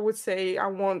case, I would say I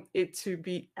want it to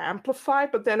be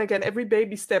amplified, but then again, every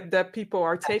baby step that people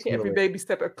are taking, every baby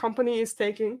step a company is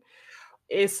taking,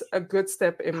 is a good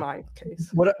step in my case.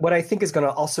 What I think is going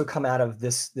to also come out of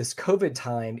this COVID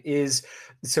time is,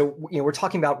 so we're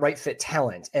talking about right fit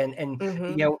talent, and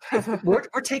we're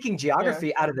taking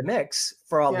geography out of the mix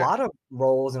for a lot of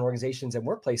roles and organizations and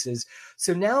workplaces.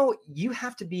 So now you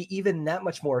have to be even that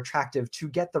much more attractive to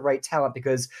get the right talent,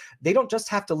 because they don't just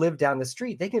have to live down the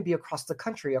street; they can be across the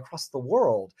country, across the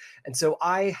world. And so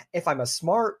if I'm a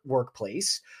smart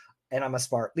workplace, and I'm a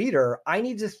smart leader, I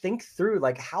need to think through,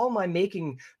 like, how am I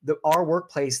making our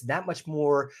workplace that much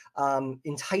more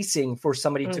enticing for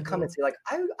somebody to come and say, like,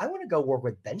 I want to go work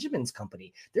with Benjamin's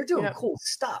company. They're doing cool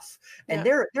stuff. And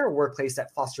they're a workplace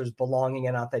that fosters belonging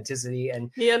and authenticity. And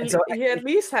he at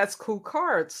least has cool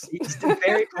cards.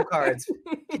 Very cool cards.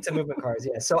 Pizza movement cards.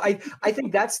 Yeah. So I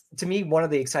think that's, to me, one of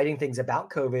the exciting things about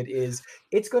COVID is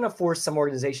it's going to force some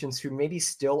organizations who maybe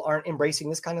still aren't embracing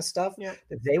this kind of stuff. Yeah.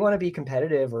 If they want to be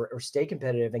competitive or stay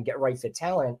competitive and get right fit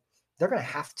talent, they're going to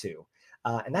have to.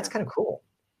 And that's kind of cool.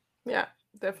 Yeah,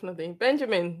 definitely.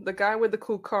 Benjamin, the guy with the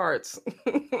cool cards.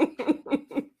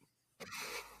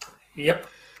 Yep.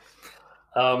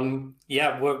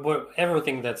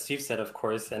 Everything that Steve said, of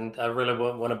course, and I really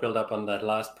want to build up on that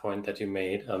last point that you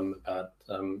made about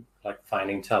like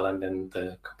finding talent and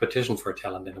the competition for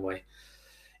talent in a way,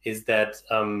 is that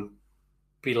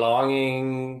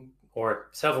belonging or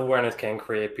self-awareness can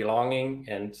create belonging,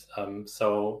 and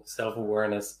so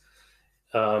self-awareness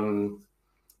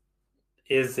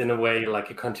is in a way like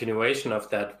a continuation of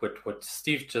that with what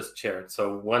Steve just shared.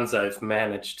 So once I've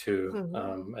managed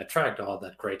to attract all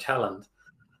that great talent,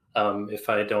 if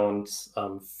I don't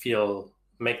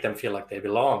make them feel like they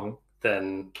belong,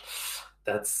 then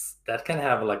that can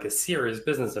have like a serious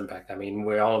business impact. I mean,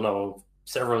 we all know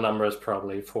several numbers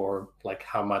probably for like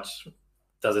how much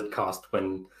does it cost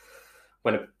when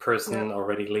a person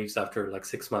already leaves after like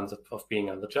 6 months of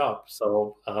being on the job.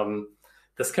 So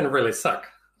this can really suck.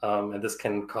 And this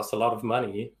can cost a lot of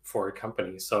money for a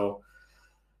company. So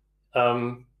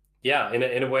in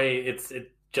a way,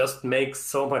 it just makes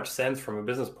so much sense from a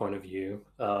business point of view.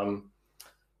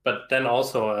 But then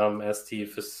also, as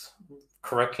Steve is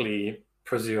correctly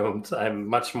presumed, I'm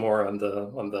much more on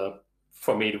the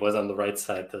for me, it was on the right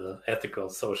side, the ethical,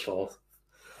 social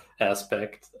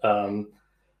aspect.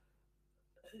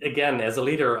 Again, as a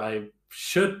leader, I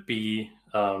should be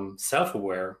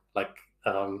self-aware, like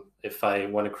if I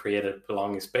want to create a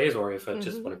belonging space, or if I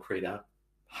just want to create a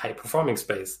high-performing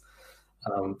space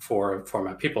for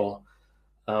my people.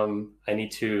 I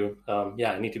need to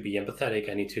be empathetic.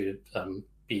 I need to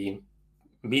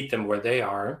meet them where they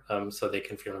are, so they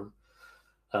can feel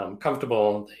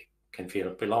comfortable, they can feel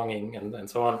belonging, and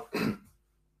so on.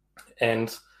 And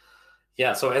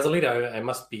so as a leader, I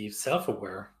must be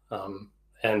self-aware.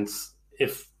 And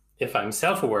if I'm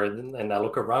self-aware and I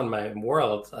look around my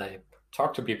world, I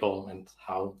talk to people and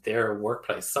how their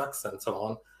workplace sucks and so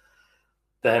on,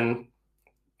 then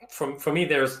for me,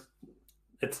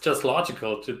 it's just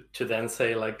logical to then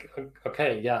say, like,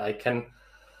 okay,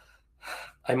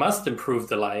 I must improve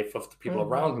the life of the people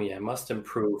around me. I must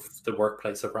improve the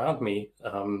workplace around me,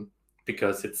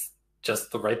 because it's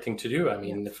just the right thing to do. I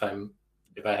mean, if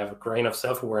I have a grain of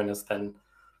self-awareness, then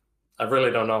I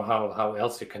really don't know how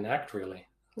else you can act, really.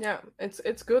 Yeah,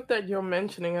 it's good that you're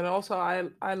mentioning, and also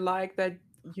I like that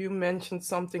you mentioned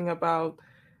something about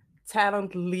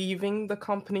talent leaving the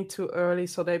company too early,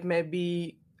 so they may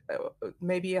be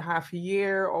maybe a half a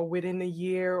year, or within a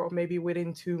year, or maybe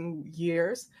within 2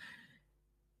 years.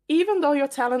 Even though your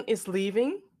talent is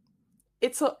leaving,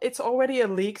 it's already a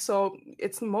leak, so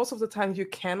it's most of the time you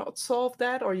cannot solve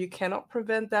that or you cannot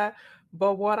prevent that.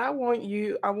 But what I want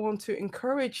to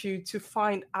encourage you to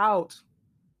find out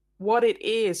what it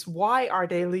is, why are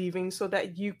they leaving, so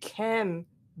that you can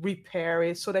repair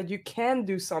it, so that you can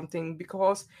do something.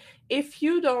 Because if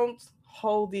you don't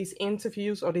hold these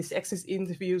interviews or these exit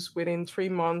interviews within 3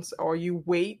 months, or you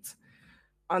wait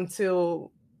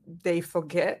until they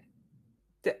forget,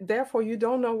 therefore you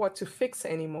don't know what to fix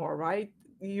anymore, right?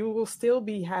 You will still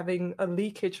be having a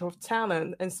leakage of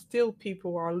talent, and still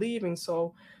people are leaving.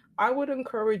 So I would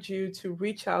encourage you to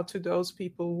reach out to those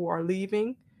people who are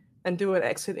leaving and do an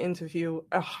exit interview,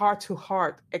 a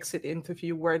heart-to-heart exit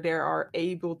interview, where they are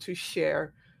able to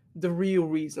share the real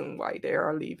reason why they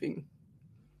are leaving.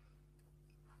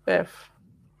 Bev?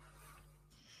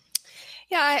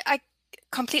 Yeah, I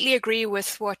completely agree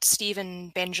with what Steve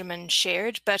and Benjamin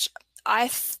shared, but I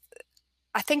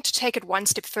think to take it one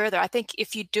step further, I think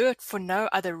if you do it for no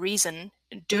other reason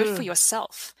do it for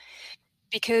yourself.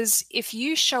 Because if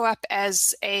you show up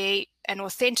as an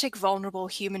authentic, vulnerable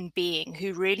human being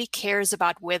who really cares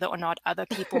about whether or not other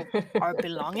people are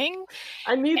belonging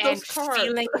I need and those cards.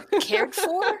 feeling cared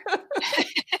for,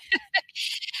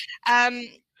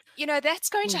 that's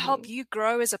going to help you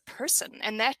grow as a person,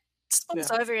 and that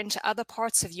spills over into other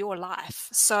parts of your life.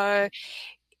 So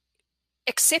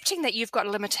accepting that you've got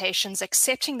limitations,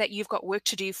 accepting that you've got work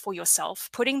to do for yourself,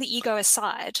 putting the ego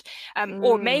aside,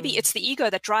 or maybe it's the ego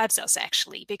that drives us,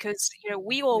 actually, because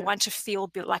we all want to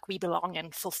feel like we belong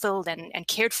and fulfilled and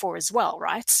cared for as well,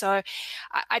 right? So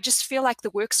I just feel like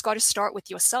the work's got to start with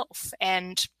yourself,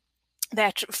 and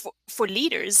that for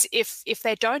leaders, if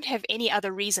they don't have any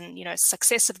other reason,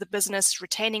 success of the business,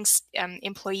 retaining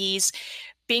employees,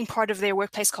 being part of their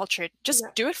workplace culture, just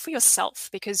do it for yourself,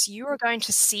 because you're going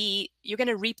to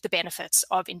reap the benefits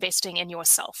of investing in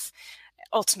yourself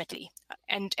ultimately.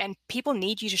 And people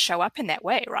need you to show up in that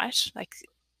way, right? Like,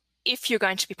 if you're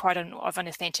going to be part of an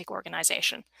authentic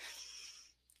organization.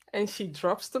 And she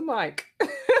drops the mic.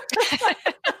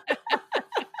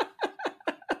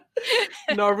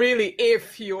 No, really,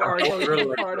 if you are going to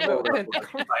be part of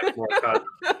authentic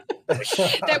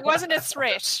organization. That wasn't a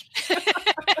threat.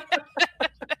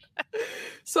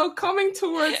 So coming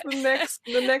towards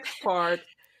the next part,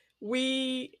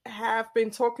 we have been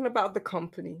talking about the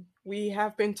company. We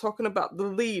have been talking about the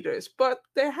leaders, but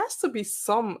there has to be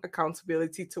some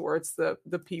accountability towards the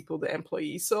people, the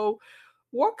employees. So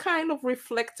what kind of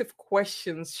reflective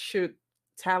questions should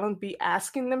talent be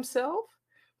asking themselves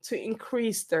to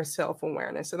increase their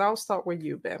self-awareness? And I'll start with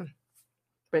you,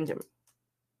 Benjamin.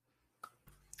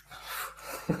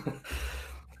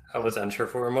 I was unsure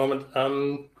for a moment.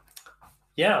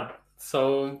 Yeah.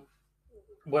 So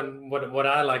what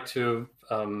I like to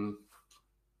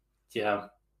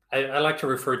I like to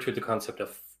refer to the concept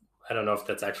of, I don't know if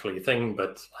that's actually a thing,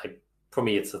 but like for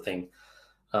me it's a thing,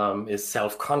 is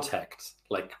self-contact.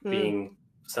 Like being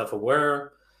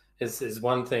self-aware is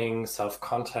one thing.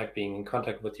 Self-contact, being in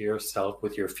contact with yourself,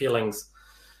 with your feelings,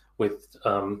 with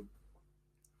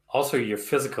also your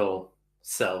physical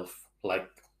self. Like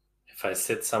if I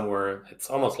sit somewhere, it's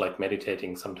almost like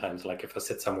meditating sometimes. Like if I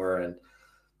sit somewhere, and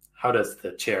how does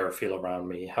the chair feel around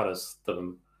me? How does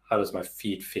my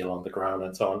feet feel on the ground,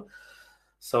 and so on.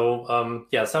 So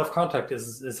self-contact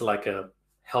is like a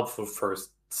helpful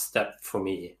first step for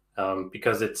me,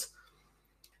 because it's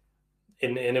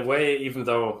in a way, even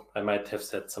though I might have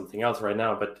said something else right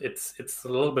now, but it's a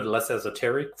little bit less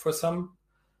esoteric for some.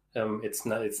 It's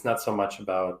not so much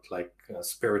about like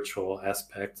spiritual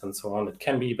aspects and so on. It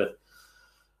can be, but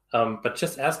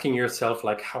just asking yourself,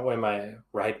 like, how am I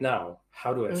right now?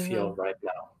 How do I feel right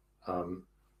now?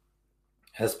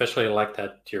 Especially like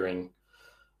that during,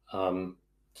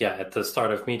 at the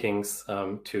start of meetings,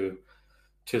 to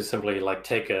simply like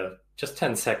take just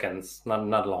 10 seconds,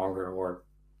 not longer, or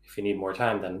if you need more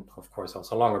time, then of course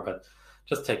also longer, but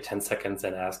just take 10 seconds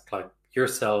and ask like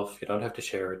yourself. You don't have to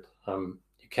share it.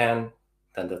 You can,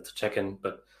 then that's a check-in,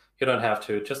 but you don't have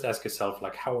to. Just ask yourself,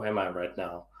 like, how am I right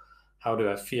now? How do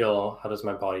I feel? How does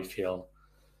my body feel?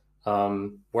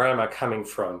 Where am I coming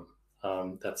from?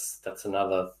 That's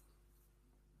another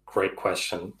great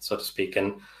question, so to speak.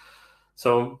 And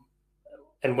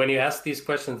when you ask these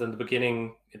questions in the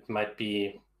beginning, it might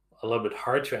be a little bit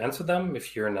hard to answer them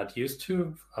if you're not used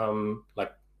to,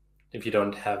 like if you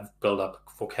don't have built up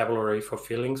vocabulary for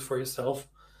feelings for yourself.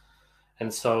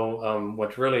 And so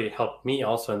what really helped me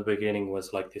also in the beginning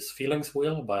was like this feelings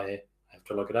wheel by, I have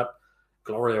to look it up,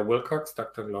 Gloria Wilcox,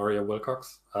 Dr. Gloria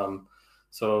Wilcox.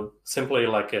 So simply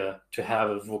like to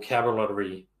have a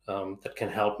vocabulary that can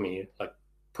help me like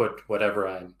put whatever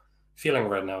I'm feeling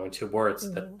right now into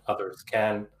words that others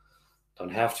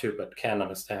don't have to, but can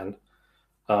understand.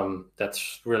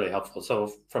 That's really helpful.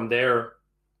 So from there,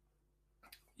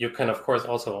 you can, of course,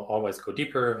 also always go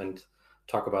deeper and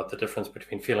talk about the difference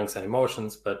between feelings and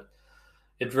emotions, but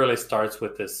it really starts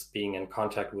with this being in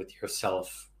contact with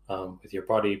yourself, with your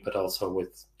body, but also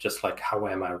with just like, how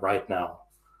am I right now?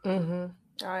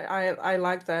 I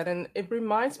like that. And it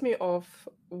reminds me of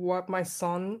what my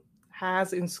son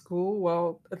has in school.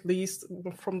 Well, at least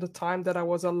from the time that I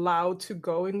was allowed to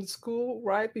go in school,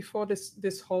 right before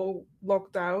this whole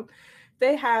lockdown,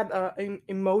 they had an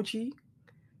emoji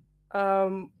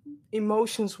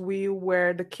emotions wheel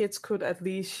where the kids could at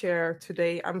least share,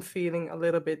 today I'm feeling a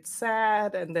little bit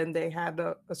sad, and then they had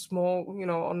a small,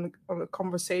 on a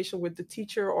conversation with the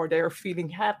teacher, or they're feeling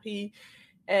happy.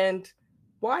 And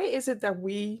why is it that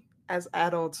we as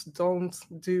adults don't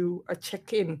do a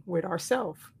check-in with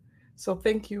ourselves? So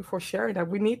thank you for sharing that.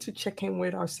 We need to check in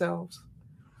with ourselves.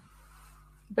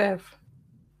 Bev.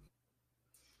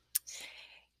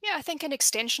 Yeah, I think an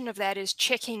extension of that is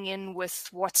checking in with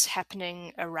what's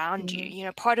happening around you. Mhm. You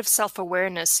know, part of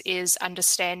self-awareness is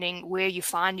understanding where you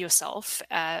find yourself,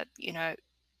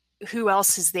 who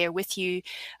else is there with you,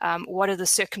 what are the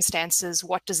circumstances,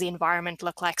 what does the environment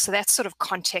look like. So that's sort of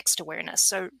context awareness.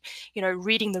 So,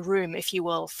 reading the room, if you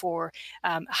will, for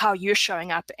how you're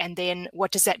showing up, and then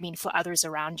what does that mean for others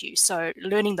around you. So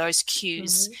learning those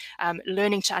cues,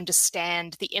 learning to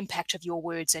understand the impact of your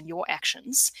words and your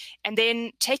actions, and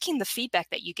then taking the feedback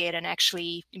that you get and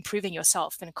actually improving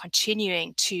yourself and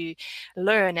continuing to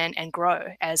learn and grow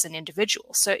as an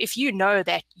individual. So if you know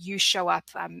that you show up,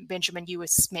 Benjamin, you were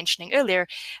mentioning earlier,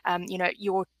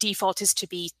 your default is to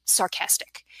be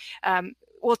sarcastic.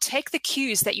 Well, take the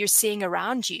cues that you're seeing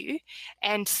around you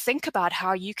and think about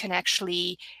how you can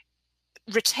actually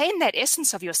retain that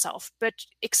essence of yourself, but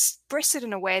express it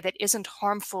in a way that isn't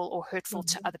harmful or hurtful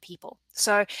to other people.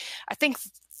 So I think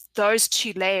those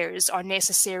two layers are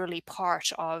necessarily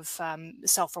part of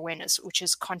self-awareness, which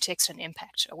is context and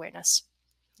impact awareness.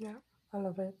 Yeah, I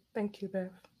love it. Thank you, Bev.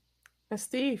 And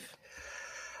Steve?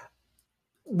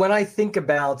 When I think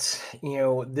about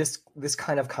this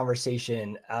kind of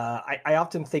conversation, I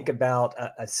often think about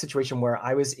a situation where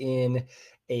I was in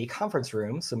a conference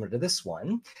room similar to this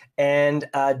one, and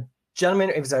a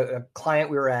gentleman, it was a client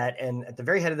we were at, and at the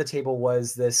very head of the table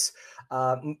was this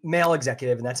male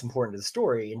executive, and that's important to the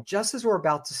story. And just as we're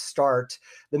about to start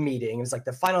the meeting, it was like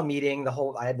the final meeting.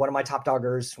 I had one of my top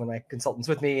doggers, one of my consultants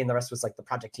with me, and the rest was like the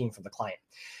project team from the client.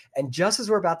 And just as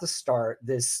we're about to start,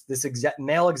 this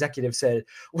male executive said,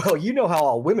 "Well, you know how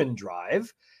all women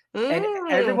drive." And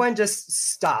everyone just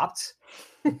stopped.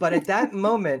 But at that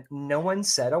moment, no one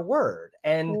said a word.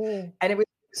 And it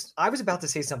was, I was about to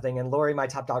say something, and Lori, my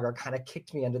top dogger, kind of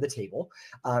kicked me under the table.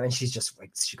 And she's just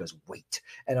like, she goes, "Wait."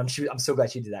 And I'm so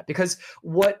glad she did that, because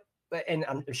and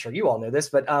I'm sure you all know this,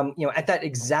 but at that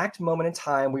exact moment in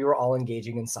time, we were all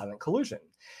engaging in silent collusion.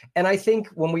 And I think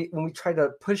when we try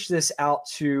to push this out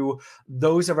to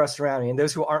those of us surrounding and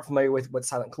those who aren't familiar with what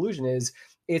silent collusion is,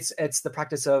 it's the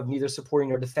practice of neither supporting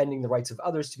nor defending the rights of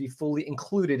others to be fully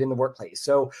included in the workplace.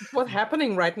 So what's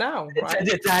happening right now, right?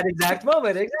 It's that exact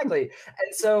moment, exactly.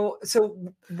 And so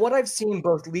what I've seen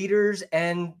both leaders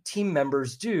and team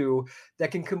members do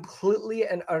that can completely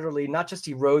and utterly not just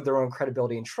erode their own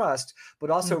credibility and trust, but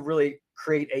also really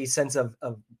create a sense of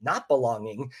not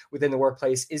belonging within the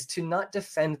workplace is to not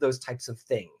defend those types of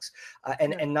things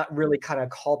and not really kind of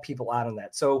call people out on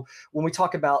that. So when we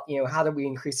talk about, how do we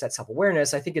increase that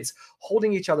self-awareness, I think it's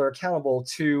holding each other accountable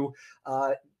to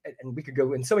and we could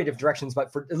go in so many different directions,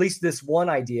 but for at least this one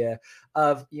idea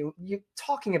of you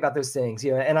talking about those things,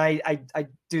 and I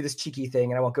do this cheeky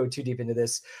thing, and I won't go too deep into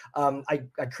this. I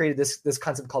created this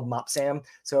concept called Mop Sam.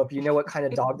 So if you know what kind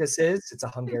of dog this is, it's a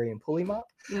Hungarian pulley mop.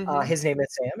 His name is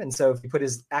Sam, and so if you put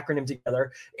his acronym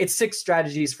together, it's 6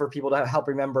 strategies for people to help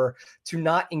remember to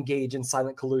not engage in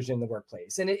silent collusion in the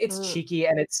workplace. And it's cheeky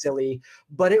and it's silly,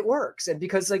 but it works. And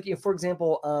because, like, for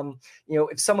example,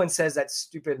 if someone says that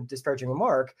stupid disparaging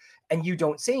remark and you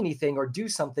don't say anything or do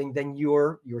something, then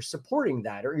you're supporting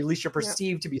that, or at least you're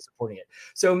perceived to be supporting it.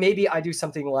 So maybe I do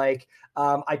something like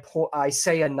I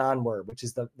say a non-word, which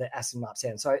is the S in Mop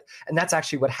Sam. And that's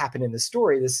actually what happened in the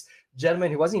story. This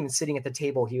gentleman who wasn't even sitting at the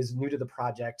table, he was new to the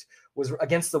project, was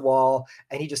against the wall,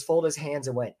 and he just folded his hands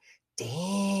and went,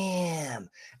 "Damn."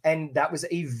 And that was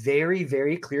a very,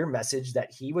 very clear message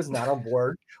that he was not on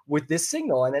board with this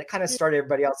signal. And it kind of started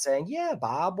everybody else saying, "Yeah,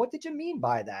 Bob, what did you mean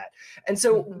by that?" And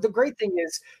so the great thing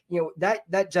is,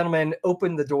 that gentleman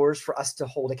opened the doors for us to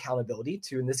hold accountability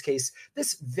to, in this case,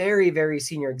 this very, very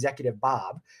senior executive,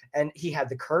 Bob. And he had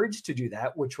the courage to do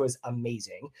that, which was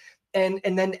amazing. And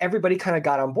then everybody kind of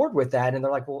got on board with that. And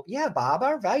they're like, "Well, yeah, Bob,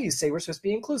 our values say we're supposed to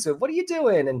be inclusive. What are you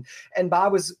doing?" And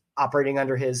Bob was operating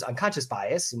under his unconscious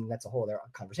bias, and that's a whole other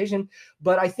conversation.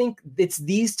 But I think it's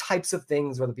these types of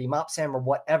things, whether it be Mop Sam or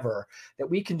whatever, that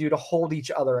we can do to hold each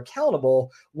other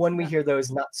accountable when we hear those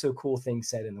not so cool things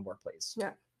said in the workplace.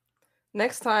 Yeah.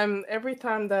 Next time, every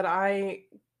time that I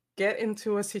get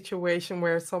into a situation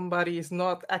where somebody is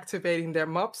not activating their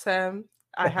Mop Sam,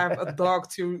 I have a dog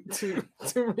to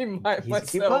remind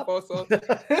myself also.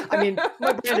 I mean,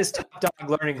 my brand is Top Dog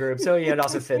Learning Group, so it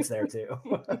also fits there too.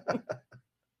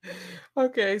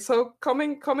 Okay, so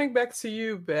coming back to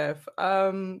you, Bev.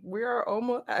 We are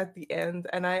almost at the end,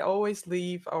 and I always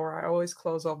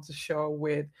close off the show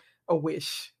with a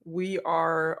wish. We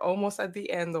are almost at the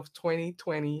end of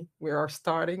 2020. We are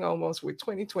starting almost with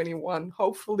 2021.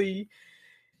 Hopefully,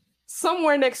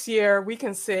 somewhere next year, we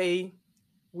can say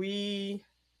we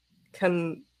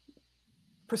can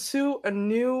pursue a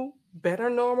new, better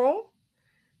normal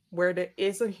where there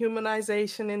is a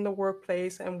humanization in the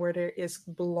workplace and where there is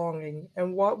belonging?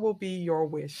 And what will be your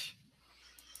wish?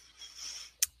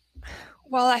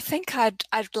 Well, I think I'd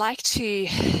like to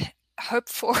hope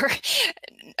for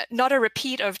not a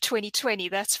repeat of 2020,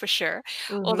 that's for sure.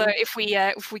 Mm-hmm. Although if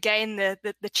we gain the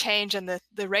change and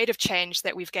the rate of change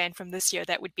that we've gained from this year,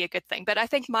 that would be a good thing. But I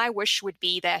think my wish would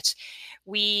be that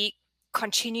we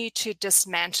continue to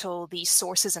dismantle the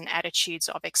sources and attitudes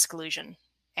of exclusion,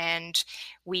 and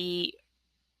we,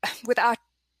 without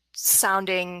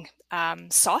sounding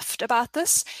soft about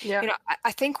this,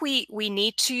 I think we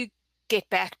need to get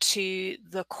back to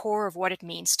the core of what it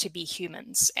means to be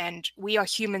humans. And we are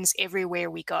humans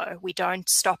everywhere we go. We don't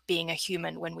stop being a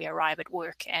human when we arrive at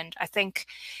work. And I think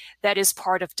that is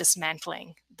part of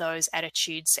dismantling those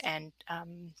attitudes and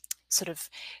sort of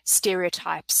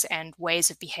stereotypes and ways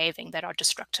of behaving that are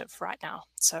destructive right now.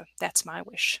 So that's my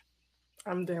wish.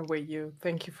 I'm there with you.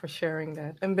 Thank you for sharing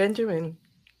that. And Benjamin?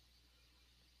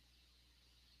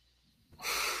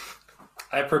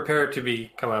 I prepare to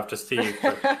come after Steve.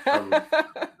 But,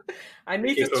 I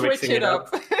need to switch it up.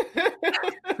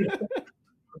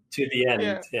 To the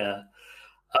end, yeah.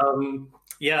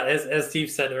 As Steve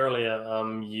said earlier,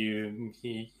 you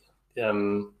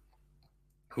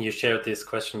shared this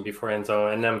question before, and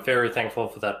I'm very thankful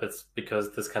for that. But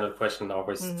because this kind of question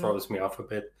always throws me off a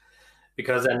bit,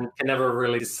 because I can never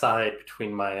really decide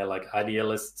between my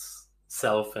idealist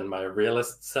self and my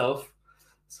realist self.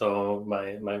 So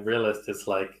my realist is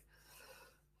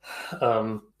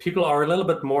people are a little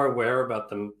bit more aware about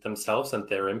themselves and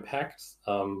their impact,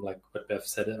 like what Bev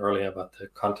said earlier about the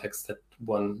context that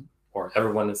one or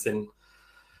everyone is in,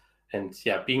 and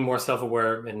being more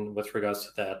self-aware with regards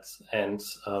to that, and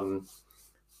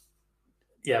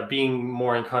being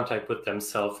more in contact with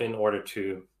themselves in order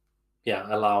to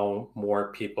allow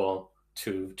more people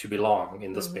to belong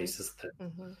in the spaces that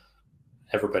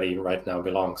everybody right now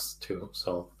belongs to.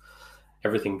 So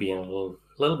everything being a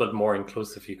little bit more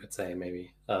inclusive, you could say,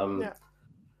 maybe. And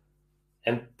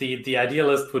the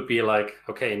idealist would be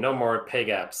okay, no more pay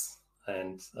gaps,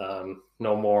 and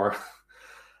no more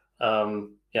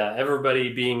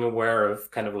everybody being aware of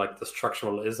kind of the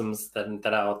structural isms that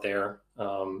are out there,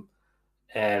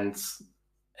 and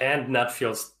not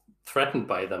feel threatened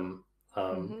by them,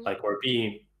 or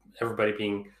everybody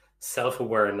being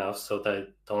self-aware enough so they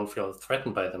don't feel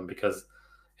threatened by them. Because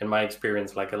in my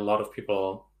experience, a lot of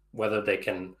people, whether they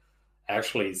can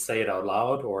actually say it out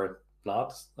loud or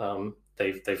not,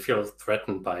 they feel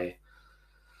threatened by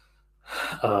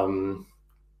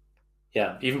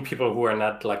even people who are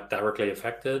not directly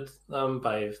affected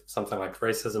by something like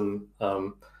racism.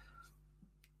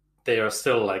 They are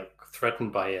still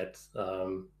threatened by it,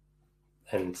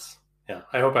 and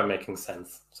I hope I'm making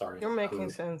sense. Sorry, you're making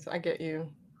sense. I get you.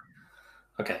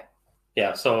 Okay.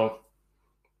 Yeah. So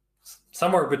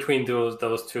somewhere between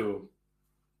those two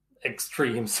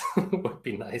extremes would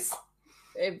be nice.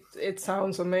 It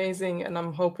sounds amazing, and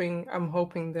I'm hoping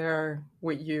there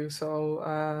with you. So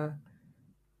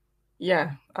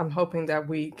I'm hoping that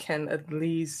we can at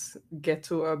least get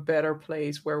to a better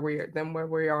place where we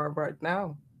are right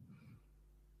now.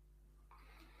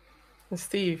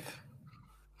 Steve.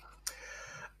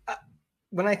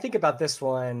 When I think about this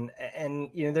one, and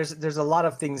there's a lot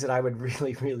of things that I would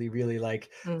really, really, really like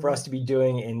for us to be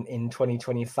doing in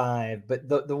 2025. But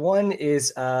the one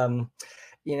is,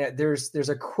 there's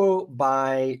a quote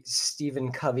by Stephen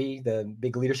Covey, the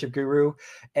big leadership guru,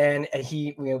 and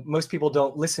he, most people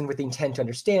don't listen with the intent to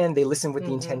understand; they listen with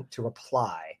the intent to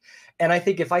reply. And I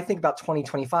think if I think about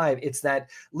 2025, it's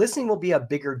that listening will be a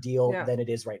bigger deal than it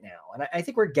is right now. And I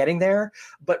think we're getting there,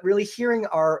 but really hearing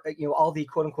our, all the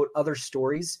quote unquote other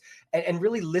stories and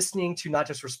really listening to not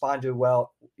just respond to,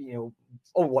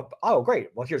 great,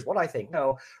 well, here's what I think.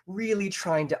 No, really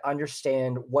trying to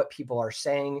understand what people are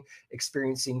saying,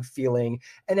 experiencing, feeling,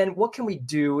 and then what can we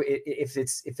do if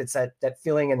it's that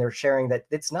feeling and they're sharing that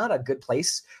it's not a good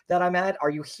place that I'm at.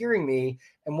 Are you hearing me?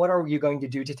 And what are you going to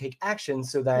do to take action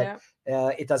so that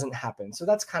it doesn't happen? So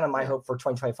that's kind of my hope for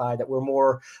 2025, that we're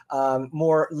more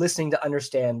listening to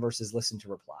understand versus listen to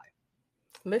reply.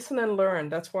 Listen and learn.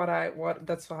 That's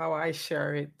that's how I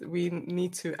share it. We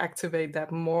need to activate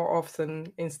that more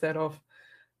often instead of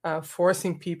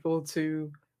forcing people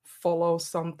to follow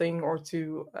something or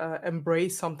to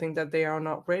embrace something that they are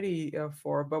not ready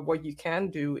for. But what you can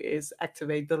do is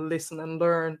activate the listen and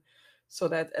learn, so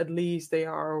that at least they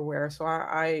are aware. So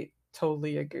I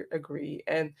totally agree.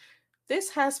 And this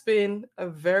has been a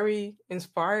very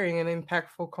inspiring and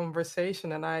impactful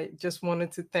conversation. And I just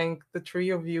wanted to thank the three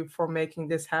of you for making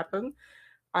this happen.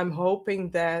 I'm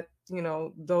hoping that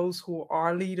those who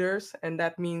are leaders, and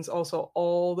that means also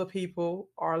all the people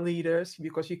are leaders,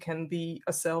 because you can be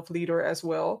a self-leader as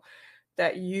well,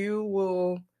 that you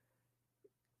will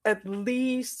at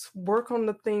least work on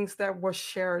the things that were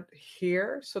shared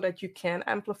here, so that you can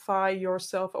amplify your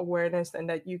self-awareness, and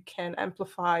that you can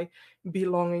amplify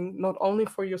belonging, not only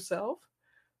for yourself,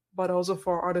 but also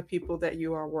for other people that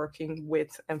you are working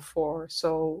with and for.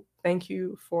 So thank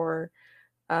you for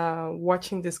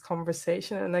watching this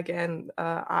conversation. And again,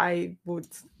 I would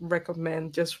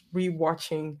recommend just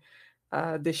rewatching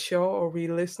this show or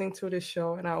re-listening to this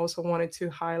show. And I also wanted to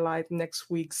highlight next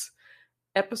week's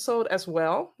episode as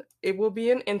well. It will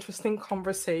be an interesting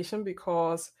conversation,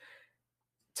 because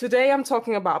today I'm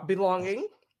talking about belonging,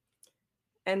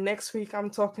 and next week I'm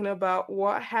talking about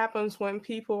what happens when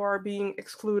people are being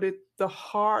excluded the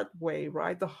hard way,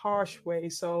 right? The harsh way.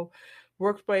 So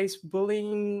workplace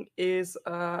bullying is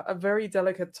a very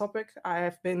delicate topic. I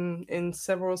have been in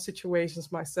several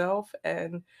situations myself,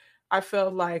 and I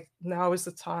felt like now is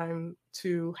the time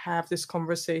to have this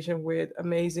conversation with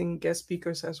amazing guest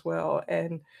speakers as well.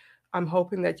 And I'm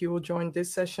hoping that you will join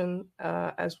this session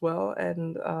as well,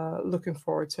 and looking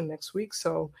forward to next week.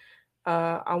 So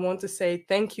I want to say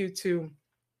thank you to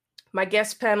my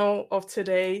guest panel of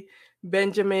today,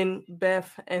 Benjamin,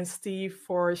 Beth, and Steve,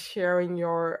 for sharing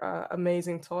your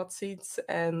amazing thought seeds.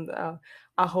 And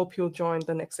I hope you'll join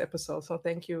the next episode. So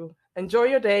thank you. Enjoy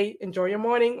your day, enjoy your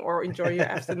morning, or enjoy your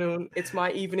afternoon. It's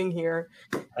my evening here.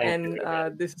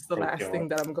 This is the last thing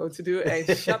that I'm going to do,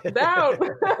 and shut down.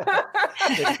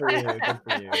 Good for you. Good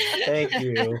for you. Thank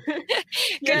you.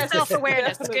 Good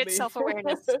self-awareness. Good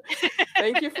self-awareness.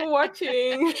 Thank you for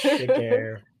watching. Take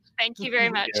care. Thank you very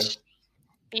much.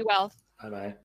 Be well. Bye-bye.